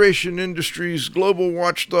restoration industry's global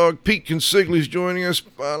watchdog, Pete Consigli's joining us.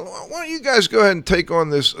 Why don't you guys go ahead and take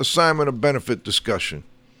on this assignment of benefit discussion?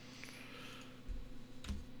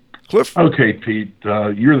 Cliff? Okay, Pete,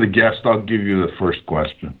 you're the guest. I'll give you the first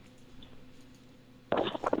question.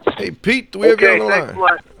 Hey, Pete, do we have you on the line? Thanks a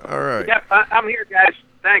lot. All right. Yep, I'm here, guys.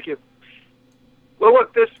 Thank you. Well,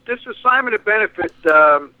 look, this assignment of benefit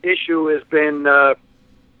issue has been,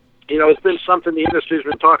 it's been something the industry's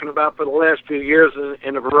been talking about for the last few years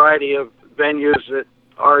in a variety of venues at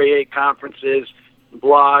REA conferences,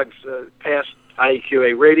 blogs, past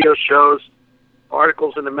IEQA radio shows,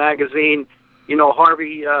 articles in the magazine.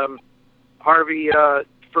 Harvey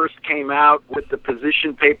first came out with the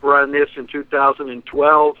position paper on this in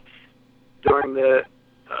 2012 during the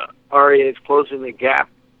REA's Closing the Gap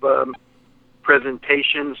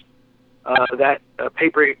presentations. That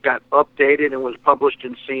paper got updated and was published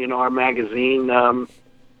in CNR magazine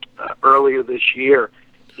earlier this year.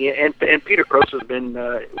 And Peter Crosa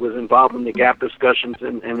was involved in the Gap discussions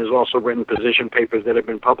and has also written position papers that have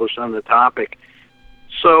been published on the topic.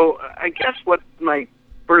 So I guess what my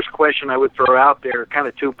first question I would throw out there, kind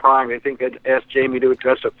of two-pronged. I think I'd ask Jamie to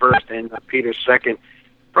address it first and Peter second.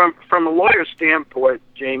 From a lawyer's standpoint,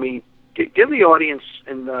 Jamie, give the audience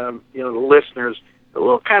and the listeners a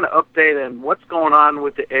little kind of update on what's going on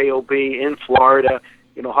with the AOB in Florida.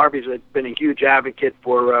 Harvey's been a huge advocate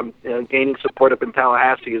for gaining support up in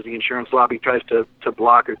Tallahassee as the insurance lobby tries to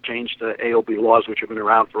block or change the AOB laws, which have been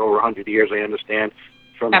around for over 100 years, I understand,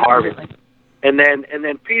 from Absolutely. Harvey. And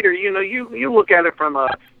then Peter, you look at it from an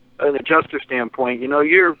adjuster standpoint.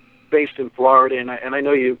 You're based in Florida, and I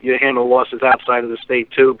know you handle losses outside of the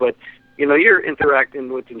state too. But you're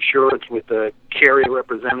interacting with insurance, with the carrier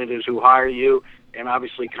representatives who hire you, and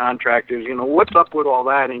obviously contractors. What's up with all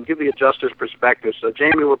that? And give the adjuster's perspective. So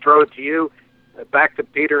Jamie, we'll throw it to you. Back to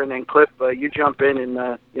Peter, and then Cliff, you jump in and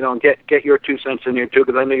get your 2 cents in here too,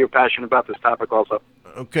 because I know you're passionate about this topic also.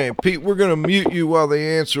 Okay, Pete, we're going to mute you while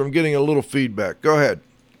they answer. I'm getting a little feedback. Go ahead,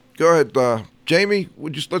 Jamie.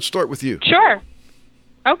 Let's start with you. Sure.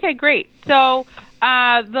 Okay, great. So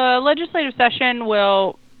The legislative session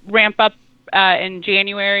will ramp up in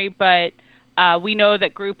January, but we know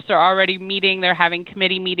that groups are already meeting. They're having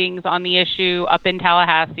committee meetings on the issue up in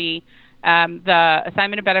Tallahassee. The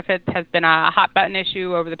assignment of benefits has been a hot button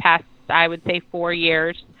issue over the past, I would say, 4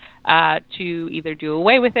 years, to either do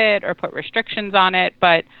away with it or put restrictions on it.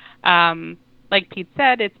 But like Pete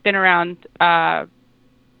said, it's been around. The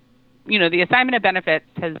assignment of benefits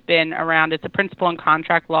has been around. It's a principle in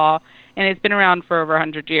contract law, and it's been around for over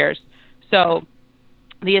 100 years. So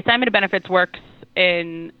the assignment of benefits works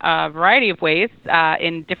in a variety of ways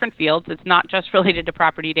in different fields. It's not just related to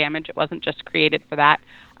property damage. It wasn't just created for that.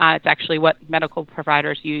 It's actually what medical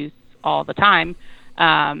providers use all the time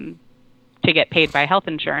to get paid by health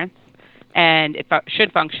insurance, and it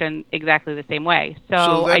should function exactly the same way.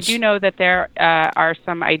 So I do know that there are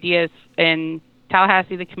some ideas in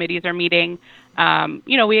Tallahassee. The committees are meeting.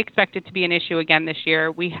 We expect it to be an issue again this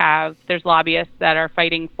year. There's lobbyists that are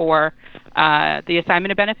fighting for the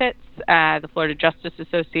assignment of benefits. The Florida Justice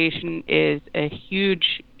Association is a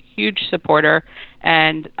huge, huge supporter,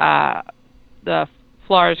 and the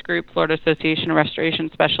FLARS group, Florida Association of Restoration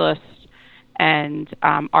Specialists, and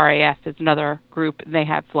RAF is another group. They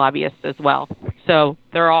have lobbyists as well. So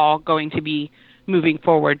they're all going to be moving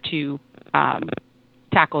forward to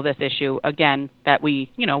tackle this issue again, that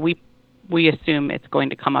we assume it's going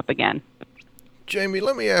to come up again. Jamie,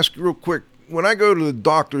 let me ask you real quick. When I go to the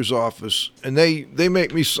doctor's office and they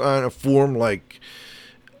make me sign a form,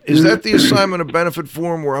 is that the assignment of benefit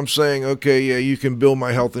form where I'm saying, okay, yeah, you can bill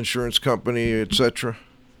my health insurance company, et cetera?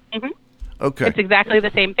 Mm-hmm. Okay. It's exactly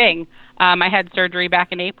the same thing. I had surgery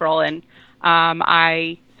back in April, and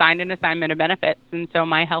I signed an assignment of benefits, and so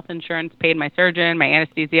my health insurance paid my surgeon, my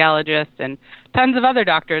anesthesiologist, and tons of other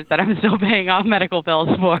doctors that I'm still paying off medical bills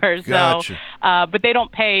for. Gotcha. So, but they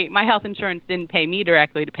don't pay. My health insurance didn't pay me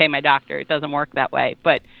directly to pay my doctor. It doesn't work that way.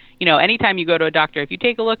 But anytime you go to a doctor, if you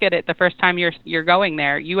take a look at it the first time you're going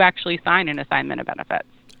there, you actually sign an assignment of benefits.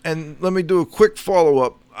 And let me do a quick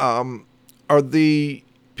follow-up. Are the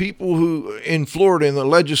people who in Florida in the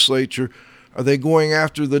legislature, are they going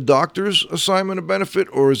after the doctor's assignment of benefit,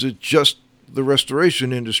 or is it just the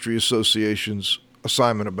Restoration Industry Association's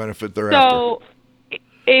assignment of benefit they're after? So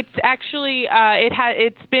it's actually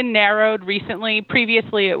it's been narrowed recently.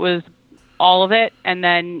 Previously, it was all of it, and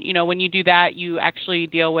then when you do that, you actually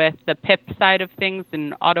deal with the PIP side of things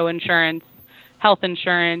and auto insurance, health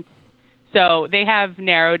insurance. So they have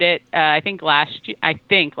narrowed it. I think last year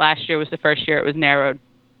was the first year it was narrowed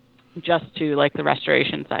just to the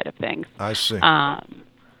restoration side of things. I see. And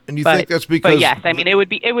you think that's because? But yes, I mean it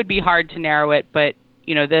would be hard to narrow it, but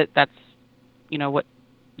that's what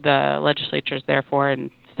the legislature's there for and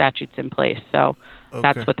statutes in place. So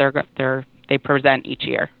that's what they present each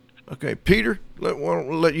year. Okay, Peter,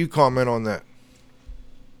 we'll let you comment on that.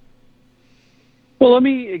 Well, let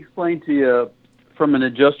me explain to you from an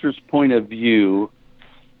adjuster's point of view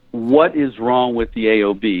what is wrong with the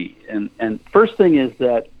AOB. And first thing is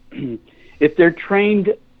that if they're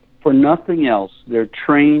trained for nothing else, they're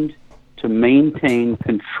trained to maintain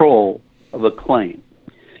control of a claim.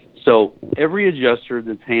 So every adjuster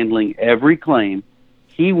that's handling every claim,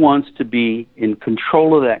 he wants to be in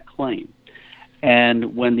control of that claim.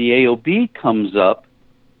 And when the AOB comes up,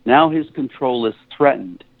 now his control is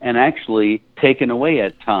threatened and actually taken away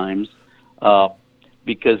at times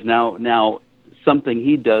because now something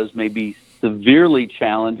he does may be severely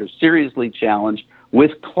challenged or seriously challenged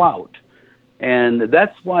with clout. And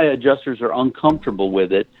that's why adjusters are uncomfortable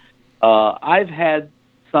with it. I've had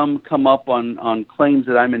some come up on claims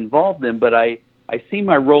that I'm involved in, but I see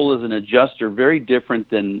my role as an adjuster very different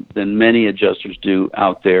than many adjusters do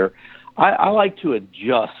out there. I like to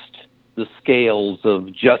adjust the scales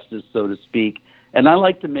of justice, so to speak, and I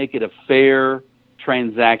like to make it a fair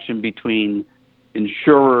transaction between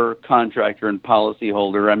insurer, contractor, and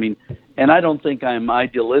policyholder. I mean, and I don't think I'm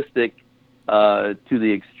idealistic to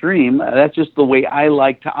the extreme. That's just the way I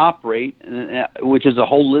like to operate, which is a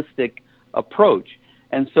holistic approach.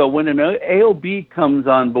 And so when an AOB comes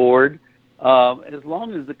on board, as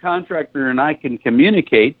long as the contractor and I can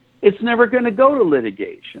communicate, it's never going to go to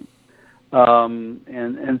litigation.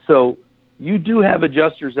 And so you do have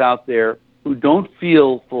adjusters out there who don't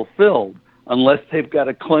feel fulfilled unless they've got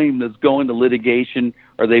a claim that's going to litigation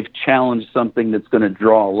or they've challenged something that's going to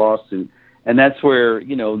draw a lawsuit. And that's where,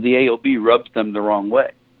 the AOB rubs them the wrong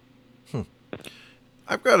way.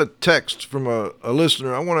 I've got a text from a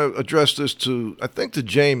listener. I want to address this to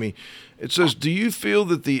Jamie. It says, do you feel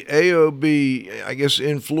that the AOB, I guess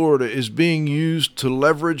in Florida, is being used to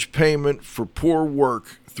leverage payment for poor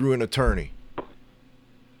work through an attorney?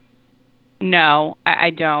 No, I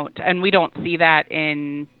don't. And we don't see that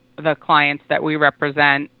in the clients that we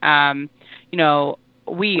represent.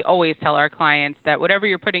 We always tell our clients that whatever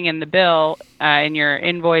you're putting in the bill, in your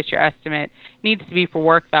invoice, your estimate, needs to be for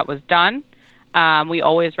work that was done. We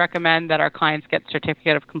always recommend that our clients get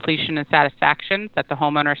certificate of completion and satisfaction, that the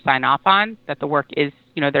homeowners sign off on, that the work is,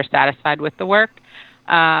 they're satisfied with the work.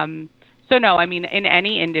 So no, in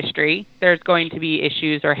any industry, there's going to be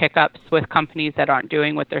issues or hiccups with companies that aren't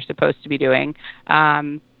doing what they're supposed to be doing.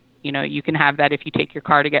 You can have that if you take your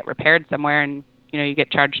car to get repaired somewhere and, you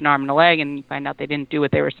get charged an arm and a leg and you find out they didn't do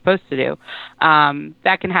what they were supposed to do.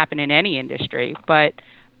 That can happen in any industry, but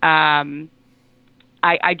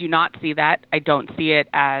I do not see that. I don't see it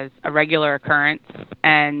as a regular occurrence.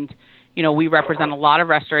 And, we represent a lot of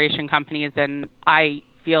restoration companies, and I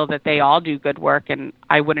feel that they all do good work, and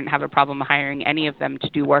I wouldn't have a problem hiring any of them to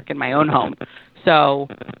do work in my own home. So,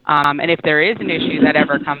 and if there is an issue that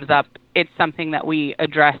ever comes up, it's something that we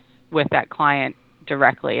address with that client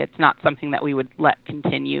directly. It's not something that we would let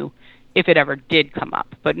continue if it ever did come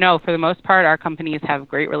up. But no, for the most part, our companies have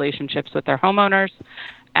great relationships with their homeowners,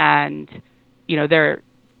 and,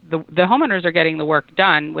 the homeowners are getting the work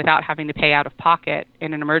done without having to pay out of pocket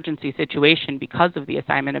in an emergency situation because of the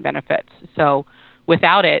assignment of benefits. So,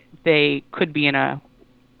 without it, they could be in a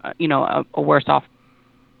worse off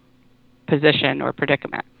position or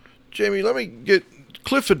predicament. Jamie,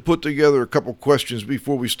 Cliff had put together a couple questions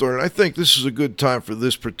before we started. I think this is a good time for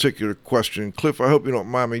this particular question. Cliff, I hope you don't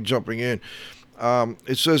mind me jumping in.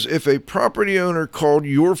 It says, if a property owner called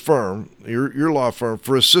your firm, your law firm,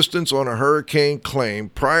 for assistance on a hurricane claim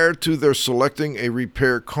prior to their selecting a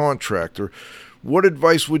repair contractor, what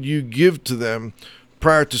advice would you give to them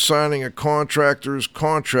prior to signing a contractor's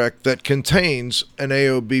contract that contains an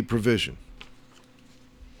AOB provision?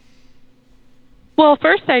 Well,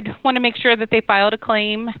 first, I'd want to make sure that they filed a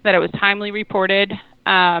claim, that it was timely reported.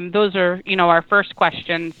 Those are, our first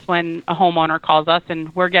questions when a homeowner calls us,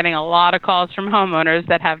 and we're getting a lot of calls from homeowners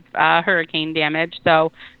that have hurricane damage.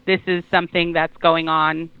 So this is something that's going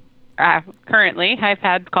on currently. I've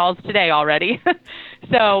had calls today already.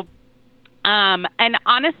 So, and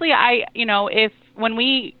honestly, when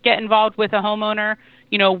we get involved with a homeowner,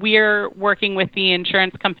 we're working with the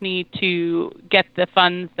insurance company to get the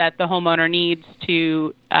funds that the homeowner needs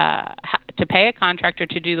to pay a contractor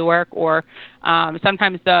to do the work, or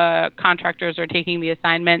sometimes the contractors are taking the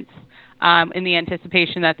assignments in the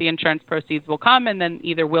anticipation that the insurance proceeds will come, and then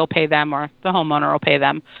either we'll pay them or the homeowner will pay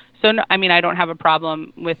them. So, no, I don't have a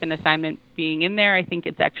problem with an assignment being in there. I think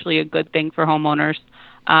it's actually a good thing for homeowners.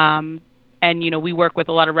 And, we work with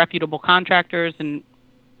a lot of reputable contractors and,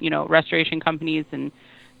 restoration companies, and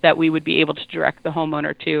that we would be able to direct the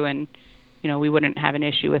homeowner to, and, we wouldn't have an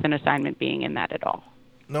issue with an assignment being in that at all.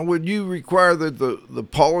 Now, would you require that the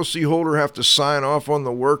policyholder have to sign off on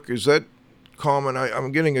the work? Is that common?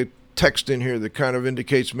 I'm getting a text in here that kind of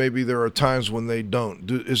indicates maybe there are times when they don't.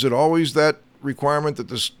 Is it always that requirement that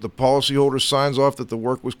the policyholder signs off that the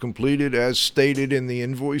work was completed as stated in the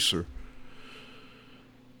invoice? Or?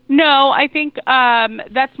 No, I think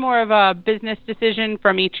that's more of a business decision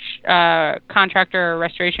from each contractor or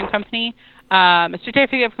restoration company. A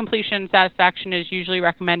certificate of completion and satisfaction is usually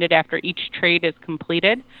recommended after each trade is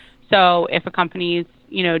completed. So if a company's,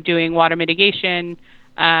 doing water mitigation,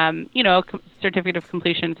 certificate of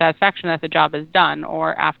completion and satisfaction that the job is done,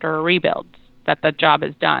 or after a rebuild that the job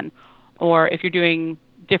is done. Or if you're doing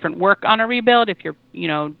different work on a rebuild, if you're,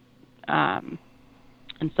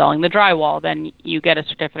 installing the drywall, then you get a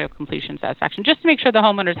certificate of completion satisfaction, just to make sure the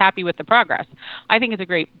homeowner's happy with the progress. I think it's a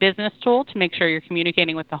great business tool to make sure you're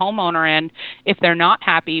communicating with the homeowner, and if they're not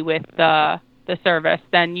happy with the service,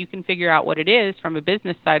 then you can figure out what it is from a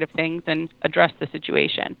business side of things and address the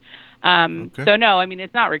situation. Okay. So no,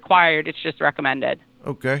 it's not required, it's just recommended.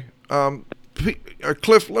 Okay.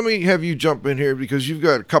 Cliff, let me have you jump in here because you've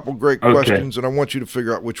got a couple great questions, and I want you to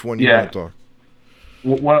figure out which one you want to talk.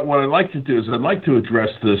 What I'd like to do is I'd like to address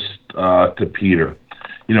this to Peter.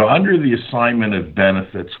 Under the assignment of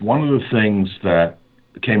benefits, one of the things that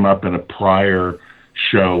came up in a prior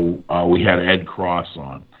show, we had Ed Cross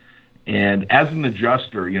on. And as an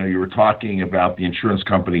adjuster, you were talking about the insurance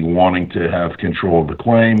company wanting to have control of the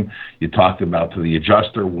claim. You talked about the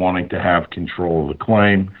adjuster wanting to have control of the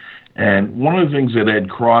claim. And one of the things that Ed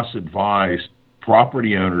Cross advised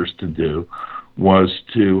property owners to do was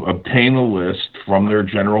to obtain a list from their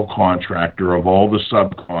general contractor of all the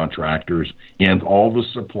subcontractors and all the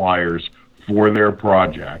suppliers for their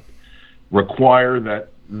project, require that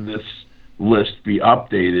this list be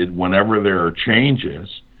updated whenever there are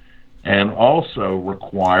changes, and also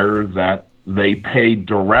require that they pay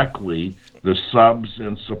directly the subs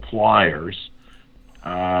and suppliers,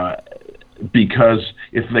 because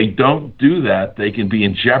if they don't do that, they can be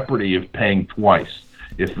in jeopardy of paying twice.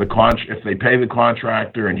 If they pay the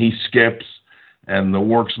contractor and he skips and the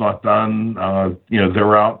work's not done,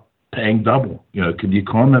 they're out paying double. Could you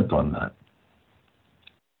comment on that?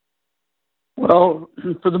 Well,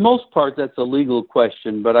 for the most part, that's a legal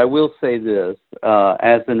question, but I will say this,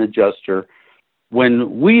 as an adjuster,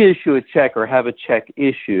 when we issue a check or have a check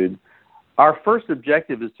issued, our first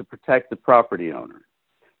objective is to protect the property owner.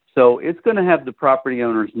 So it's going to have the property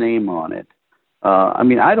owner's name on it.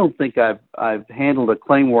 I don't think I've handled a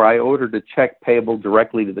claim where I ordered a check payable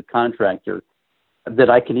directly to the contractor that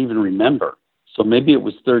I can even remember. So maybe it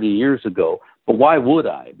was 30 years ago. But why would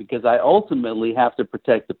I? Because I ultimately have to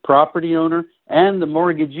protect the property owner and the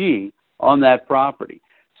mortgagee on that property.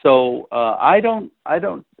 So I don't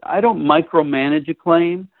micromanage a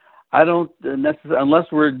claim. I don't necessarily,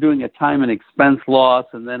 unless we're doing a time and expense loss,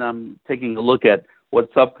 and then I'm taking a look at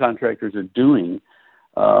what subcontractors are doing.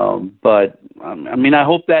 But I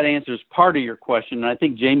hope that answers part of your question. And I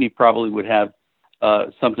think Jamie probably would have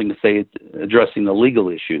something to say addressing the legal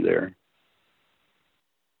issue there.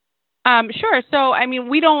 Sure. So,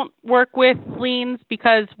 we don't work with liens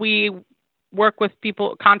because we work with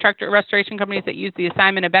contractor restoration companies that use the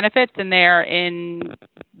assignment of benefits, and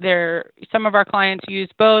some of our clients use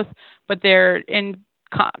both, but they're in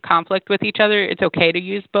conflict with each other. It's okay to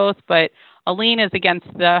use both, but a lien is against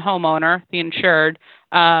the homeowner, the insured,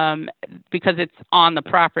 because it's on the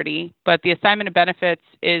property. But the assignment of benefits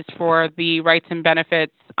is for the rights and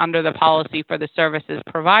benefits under the policy for the services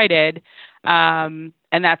provided, and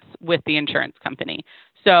that's with the insurance company.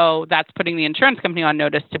 So that's putting the insurance company on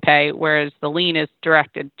notice to pay, whereas the lien is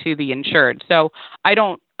directed to the insured. So I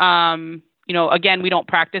don't, again, we don't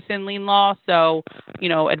practice in lien law. So,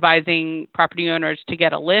 advising property owners to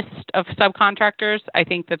get a list of subcontractors, I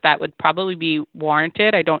think that would probably be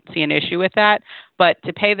warranted. I don't see an issue with that. But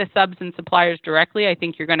to pay the subs and suppliers directly, I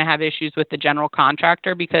think you're going to have issues with the general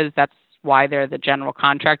contractor, because that's why they're the general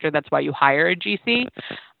contractor. That's why you hire a GC.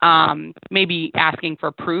 Maybe asking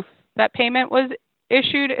for proof that payment was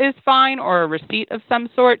issued is fine, or a receipt of some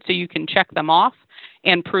sort, so you can check them off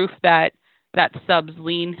and proof that sub's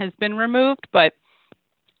lien has been removed. But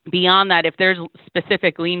beyond that, if there's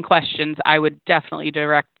specific lien questions, I would definitely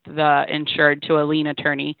direct the insured to a lien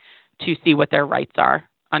attorney to see what their rights are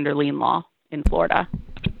under lien law in Florida.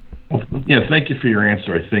 Yeah, thank you for your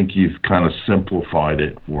answer. I think you've kind of simplified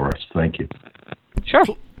it for us. Thank you. Sure.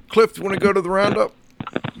 Cliff, you want to go to the roundup?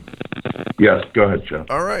 Yes, go ahead, Joe.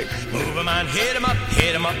 All right. Move 'em on, hit 'em up,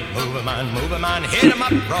 move 'em on, hit 'em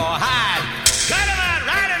up, rawhide. Cut 'em out,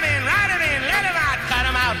 ride 'em in, let 'em out, cut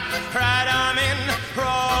 'em out, ride 'em in,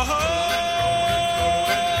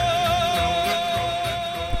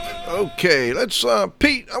 Okay, let's,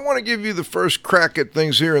 Pete, I want to give you the first crack at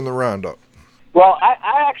things here in the roundup. Well, I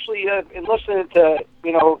actually, in listening to,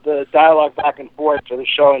 the dialogue back and forth to the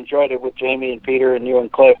show, enjoyed it with Jamie and Peter and you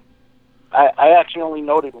and Cliff. I actually only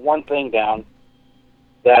noted one thing down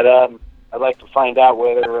that I'd like to find out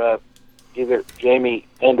whether either Jamie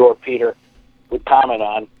and or Peter would comment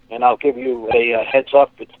on, and I'll give you a heads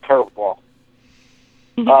up. It's a curveball.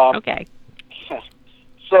 Okay.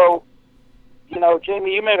 So,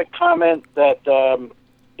 Jamie, you made a comment that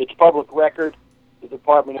it's public record, the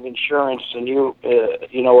Department of Insurance, and of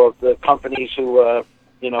the companies who,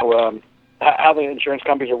 how the insurance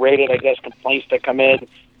companies are rated, I guess, complaints that come in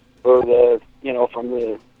for from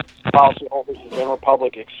the policyholders, the general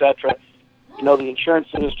public, etc. The insurance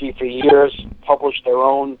industry for years published their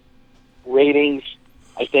own ratings.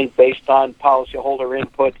 I think based on policyholder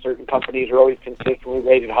input, certain companies are always consistently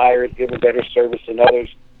rated higher and given better service than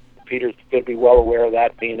others. Peter's going to be well aware of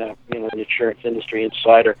that, being an insurance industry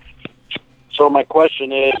insider. So my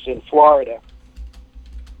question is, in Florida,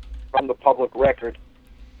 from the public record,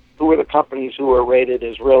 who are the companies who are rated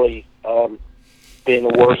as really being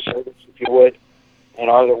the worst service, if you would, and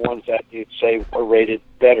are the ones that you'd say are rated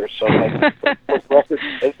better? So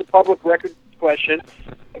it's a public record question.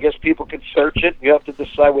 I guess people can search it. You have to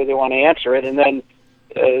decide whether they want to answer it. And then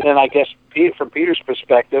I guess from Peter's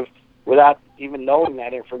perspective, without even knowing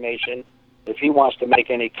that information, if he wants to make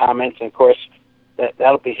any comments, and of course,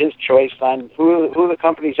 that'll be his choice on who the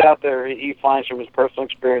companies out there he finds from his personal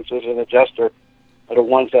experience as an adjuster are the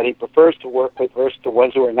ones that he prefers to work with versus the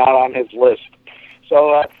ones who are not on his list.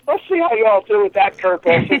 So let's see how you all do with that,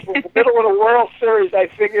 curveball. Since we're in the middle of the World Series, I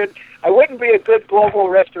figured I wouldn't be a good global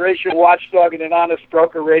restoration watchdog and an honest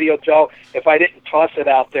broker radio, Joe, if I didn't toss it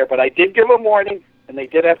out there. But I did give a warning, and they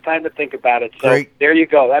did have time to think about it. So Great. there you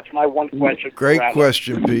go. That's my one question. Great Around it.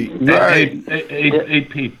 question, Pete. Hey, All right. hey,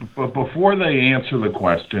 Pete, but before they answer the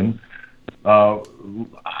question,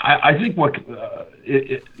 I think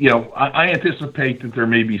I anticipate that there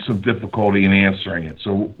may be some difficulty in answering it.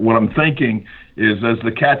 So what I'm thinking is, as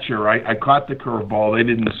the catcher, I caught the curveball. They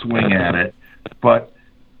didn't swing at it. But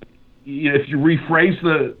if you rephrase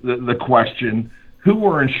the question, who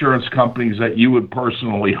are insurance companies that you would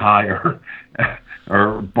personally hire, who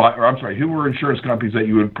are insurance companies that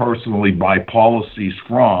you would personally buy policies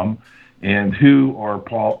from, and who are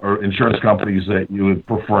insurance companies that you would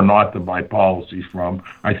prefer not to buy policies from?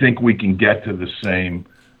 I think we can get to the same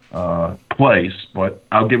place, but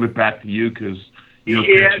I'll give it back to you because you're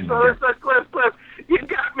pitching. So Cliff, you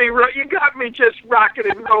got me right. You got me just rocking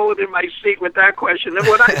and rolling in my seat with that question. And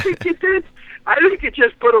what I think you did, I think you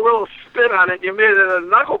just put a little spin on it. And you made it a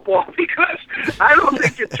knuckleball because I don't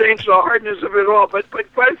think you changed the hardness of it all. But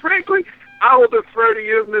quite frankly, I will defer to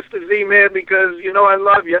you, Mr. Z-Man, because you know I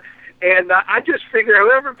love you. And I just figure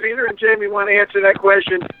however Peter and Jamie want to answer that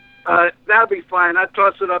question, that'll be fine. I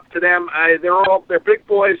toss it up to them. They're big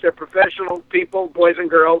boys. They're professional people, boys and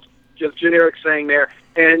girls. Just generic saying there.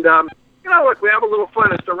 And look, we have a little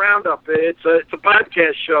fun. It's the roundup. It's a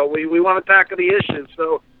podcast show. We want to tackle the issues.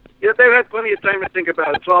 So they've had plenty of time to think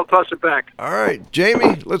about it. So I'll toss it back. All right,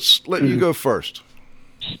 Jamie, let's let you go first.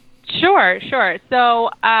 Sure. So,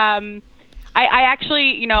 I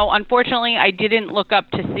actually, unfortunately, I didn't look up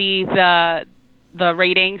to see the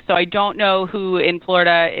rating, so I don't know who in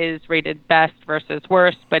Florida is rated best versus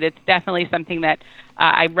worst, but it's definitely something that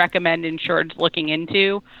I recommend insureds looking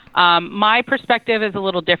into. My perspective is a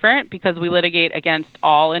little different because we litigate against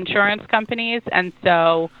all insurance companies, and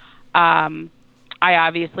so I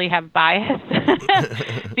obviously have bias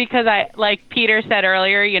because like Peter said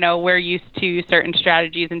earlier, we're used to certain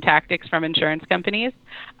strategies and tactics from insurance companies.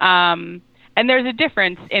 And there's a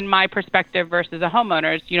difference in my perspective versus a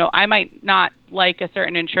homeowner's. I might not like a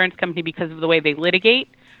certain insurance company because of the way they litigate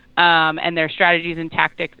and their strategies and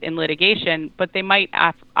tactics in litigation, but they might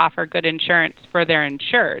offer good insurance for their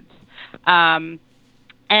insureds.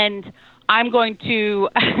 And I'm going to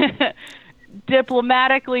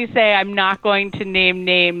diplomatically say I'm not going to name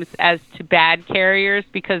names as to bad carriers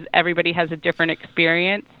because everybody has a different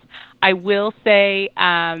experience. I will say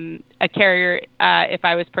a carrier, if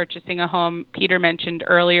I was purchasing a home, Peter mentioned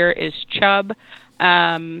earlier, is Chubb.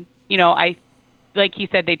 Like he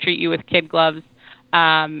said, they treat you with kid gloves.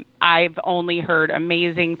 I've only heard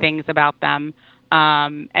amazing things about them.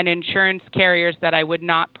 And insurance carriers that I would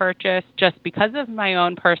not purchase just because of my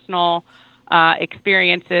own personal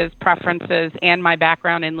experiences, preferences, and my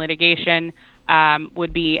background in litigation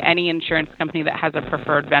would be any insurance company that has a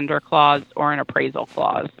preferred vendor clause or an appraisal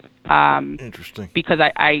clause. Interesting. Because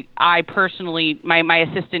I personally, my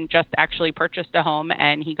assistant just actually purchased a home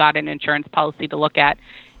and he got an insurance policy to look at,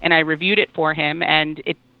 and I reviewed it for him, and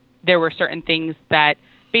there were certain things that,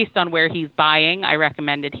 based on where he's buying, I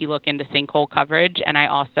recommended he look into sinkhole coverage, and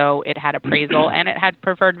it had appraisal and it had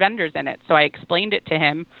preferred vendors in it. So I explained it to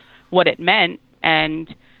him what it meant, and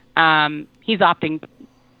he's opting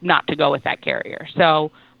not to go with that carrier.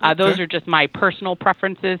 So those are just my personal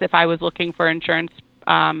preferences if I was looking for insurance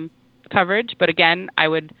coverage. But again, I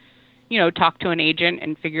would, talk to an agent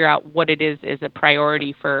and figure out what it is a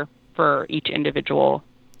priority for each individual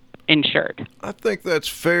insured. I think that's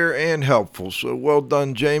fair and helpful. So well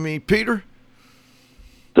done, Jamie. Peter?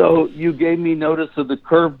 So you gave me notice of the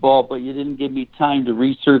curveball, but you didn't give me time to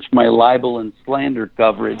research my libel and slander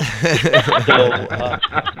coverage. So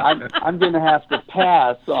I'm going to have to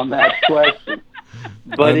pass on that question.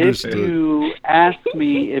 But Understood. If you ask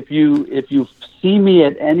me, if you see me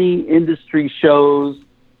at any industry shows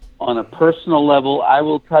on a personal level, I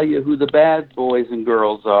will tell you who the bad boys and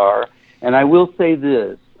girls are. And I will say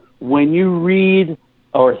this: when you read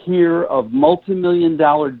or hear of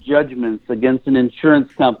multi-million-dollar judgments against an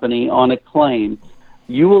insurance company on a claim,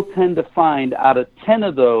 you will tend to find out of 10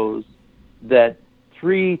 of those that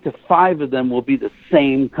 3 to 5 of them will be the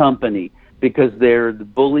same company because they're the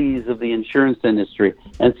bullies of the insurance industry.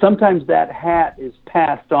 And sometimes that hat is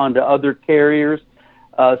passed on to other carriers.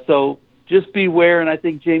 So just beware, and I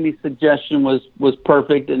think Jamie's suggestion was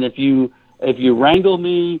perfect. And if you wrangle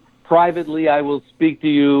me privately, I will speak to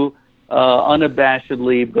you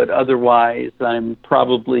unabashedly, but otherwise I'm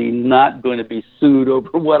probably not going to be sued over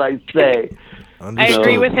what I say. I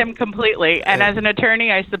agree with him completely, and as an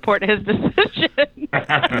attorney, I support his decision.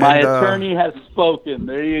 My attorney has spoken.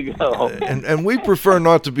 There you go. And we prefer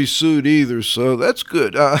not to be sued either, so that's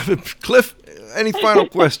good. Cliff, any final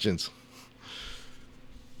questions?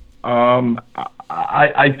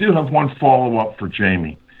 I do have one follow-up for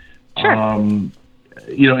Jamie. Sure.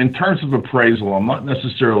 In terms of appraisal, I'm not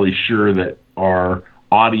necessarily sure that our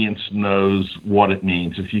audience knows what it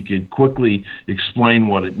means. If you could quickly explain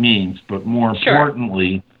what it means, but more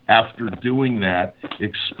importantly, after doing that,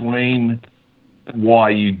 explain why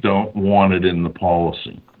you don't want it in the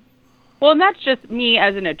policy. Well, and that's just me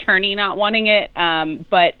as an attorney not wanting it.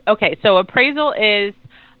 But okay, so appraisal is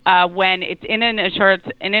when it's in an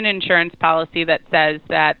insurance policy that says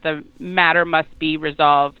that the matter must be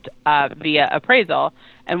resolved via appraisal.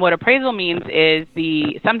 And what appraisal means is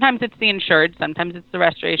sometimes it's the insured, sometimes it's the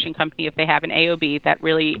restoration company if they have an AOB. That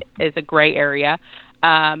really is a gray area.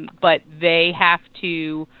 But they have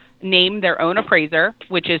to name their own appraiser,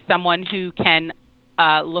 which is someone who can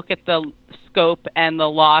look at the scope and the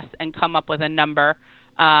loss and come up with a number.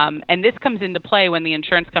 And this comes into play when the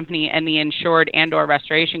insurance company and the insured and or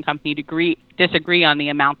restoration company disagree on the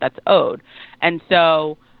amount that's owed. And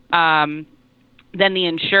so then the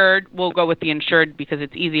insured will go with the insured because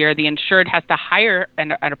it's easier. The insured has to hire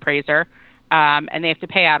an appraiser, and they have to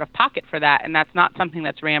pay out of pocket for that, and that's not something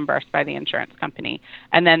that's reimbursed by the insurance company.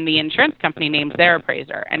 And then the insurance company names their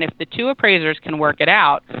appraiser. And if the two appraisers can work it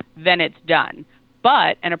out, then it's done.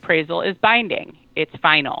 But an appraisal is binding. It's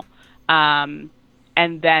final. And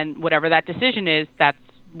then whatever that decision is, that's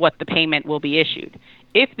what the payment will be issued.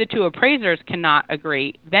 If the two appraisers cannot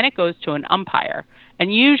agree, then it goes to an umpire.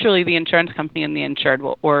 And usually the insurance company and the insured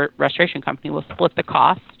or restoration company will split the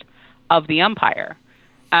cost of the umpire.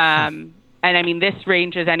 And I mean, this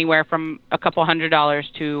ranges anywhere from a couple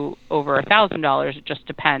 $100 to over $1,000. It just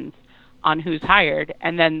depends on who's hired.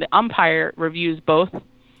 And then the umpire reviews both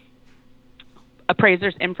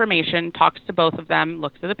appraiser's information, talks to both of them,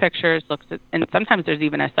 looks at the pictures, and sometimes there's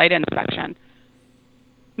even a site inspection,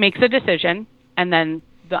 makes a decision, and then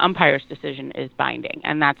the umpire's decision is binding,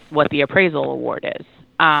 and that's what the appraisal award is.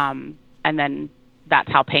 And then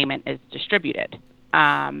that's how payment is distributed.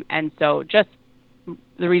 And so just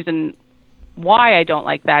the reason why I don't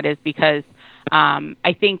like that is because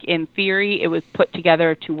I think in theory it was put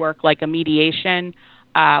together to work like a mediation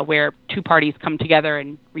where two parties come together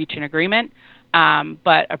and reach an agreement.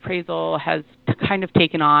 But appraisal has kind of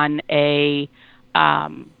taken on a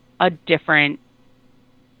different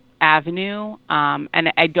avenue,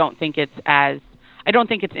 and I don't think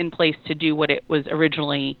it's in place to do what it was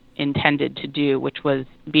originally intended to do, which was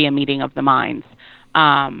be a meeting of the minds.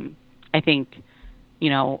 I think,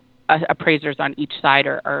 appraisers on each side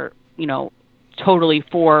are totally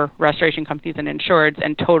for restoration companies and insureds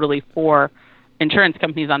and totally for insurance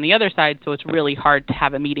companies on the other side, so it's really hard to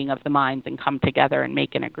have a meeting of the minds and come together and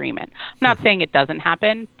make an agreement. I'm not saying it doesn't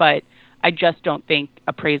happen, but I just don't think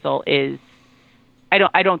appraisal is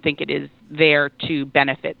I don't think it is there to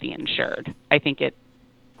benefit the insured. I think it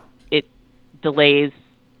delays,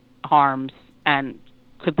 harms, and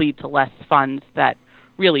could lead to less funds that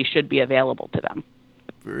really should be available to them.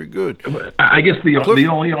 Very good. I guess the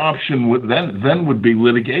only option would then be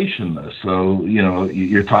litigation. So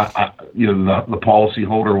you're the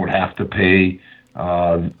policyholder would have to pay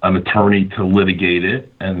an attorney to litigate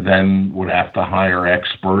it, and then would have to hire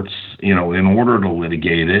experts in order to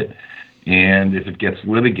litigate it. And if it gets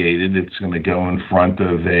litigated, it's going to go in front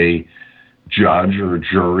of a judge or a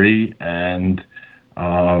jury, and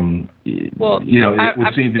it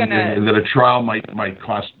would seem that a trial might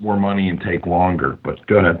cost more money and take longer. But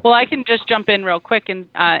go ahead. Well, I can just jump in real quick and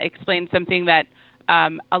explain something that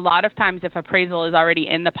a lot of times if appraisal is already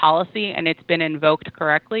in the policy and it's been invoked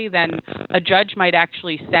correctly, then a judge might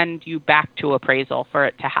actually send you back to appraisal for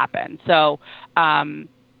it to happen. So,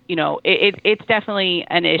 it's definitely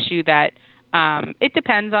an issue that it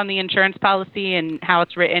depends on the insurance policy and how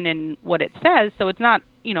it's written and what it says. So it's not,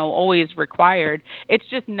 always required. It's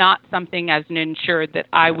just not something as an insured that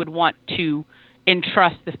I would want to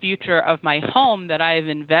entrust the future of my home that I've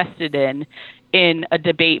invested in a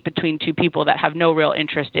debate between two people that have no real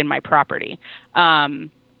interest in my property.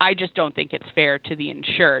 I just don't think it's fair to the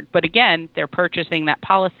insured. But again, they're purchasing that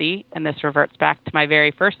policy, and this reverts back to my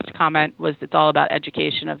very first comment, was it's all about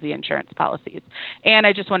education of the insurance policies. And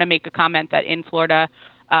I just want to make a comment that in Florida,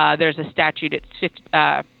 there's a statute, it's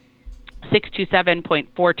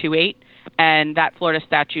 627.428, and that Florida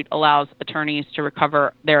statute allows attorneys to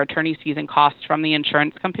recover their attorney's fees and costs from the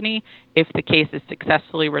insurance company if the case is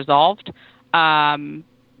successfully resolved,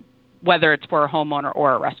 whether it's for a homeowner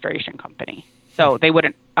or a restoration company. So a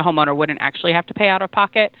homeowner wouldn't actually have to pay out of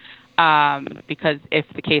pocket because if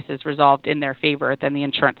the case is resolved in their favor, then the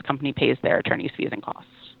insurance company pays their attorney's fees and costs.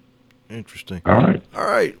 Interesting. All right. All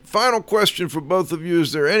right. Final question for both of you.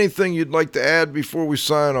 Is there anything you'd like to add before we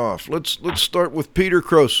sign off? Let's start with Peter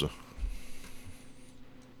Crosa.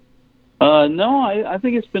 No, I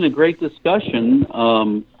think it's been a great discussion.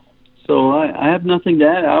 So I have nothing to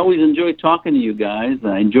add. I always enjoy talking to you guys.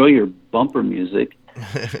 I enjoy your bumper music.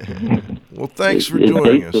 Well, thanks for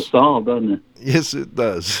joining us. It dates us all, doesn't it? Yes, it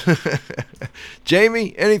does.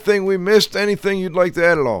 Jamie, anything we missed? Anything you'd like to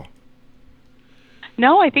add at all?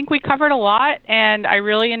 No, I think we covered a lot, and I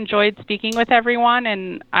really enjoyed speaking with everyone,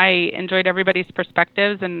 and I enjoyed everybody's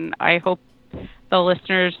perspectives, and I hope the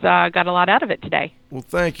listeners got a lot out of it today. Well,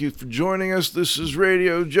 thank you for joining us. This is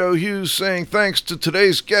Radio Joe Hughes saying thanks to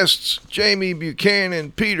today's guests, Jamie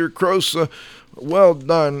Buchanan, Peter Crosa. Well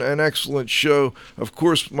done, an excellent show. Of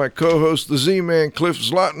course, my co-host, the Z-Man, Cliff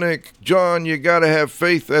Zlotnick. John, you got to have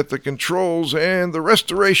faith at the controls. And the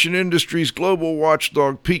restoration industry's global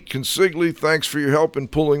watchdog, Pete Consigli. Thanks for your help in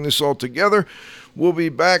pulling this all together. We'll be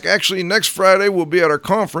back. Actually, next Friday, we'll be at our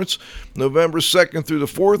conference, November 2nd through the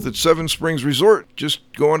 4th at Seven Springs Resort. Just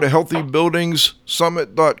go on to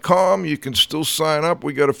healthybuildingssummit.com. You can still sign up.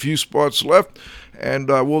 We got a few spots left. And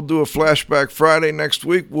we'll do a flashback Friday next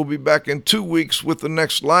week. We'll be back in 2 weeks with the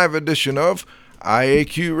next live edition of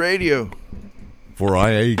IAQ Radio. For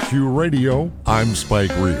IAQ Radio, I'm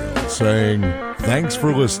Spike Reel saying thanks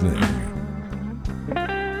for listening.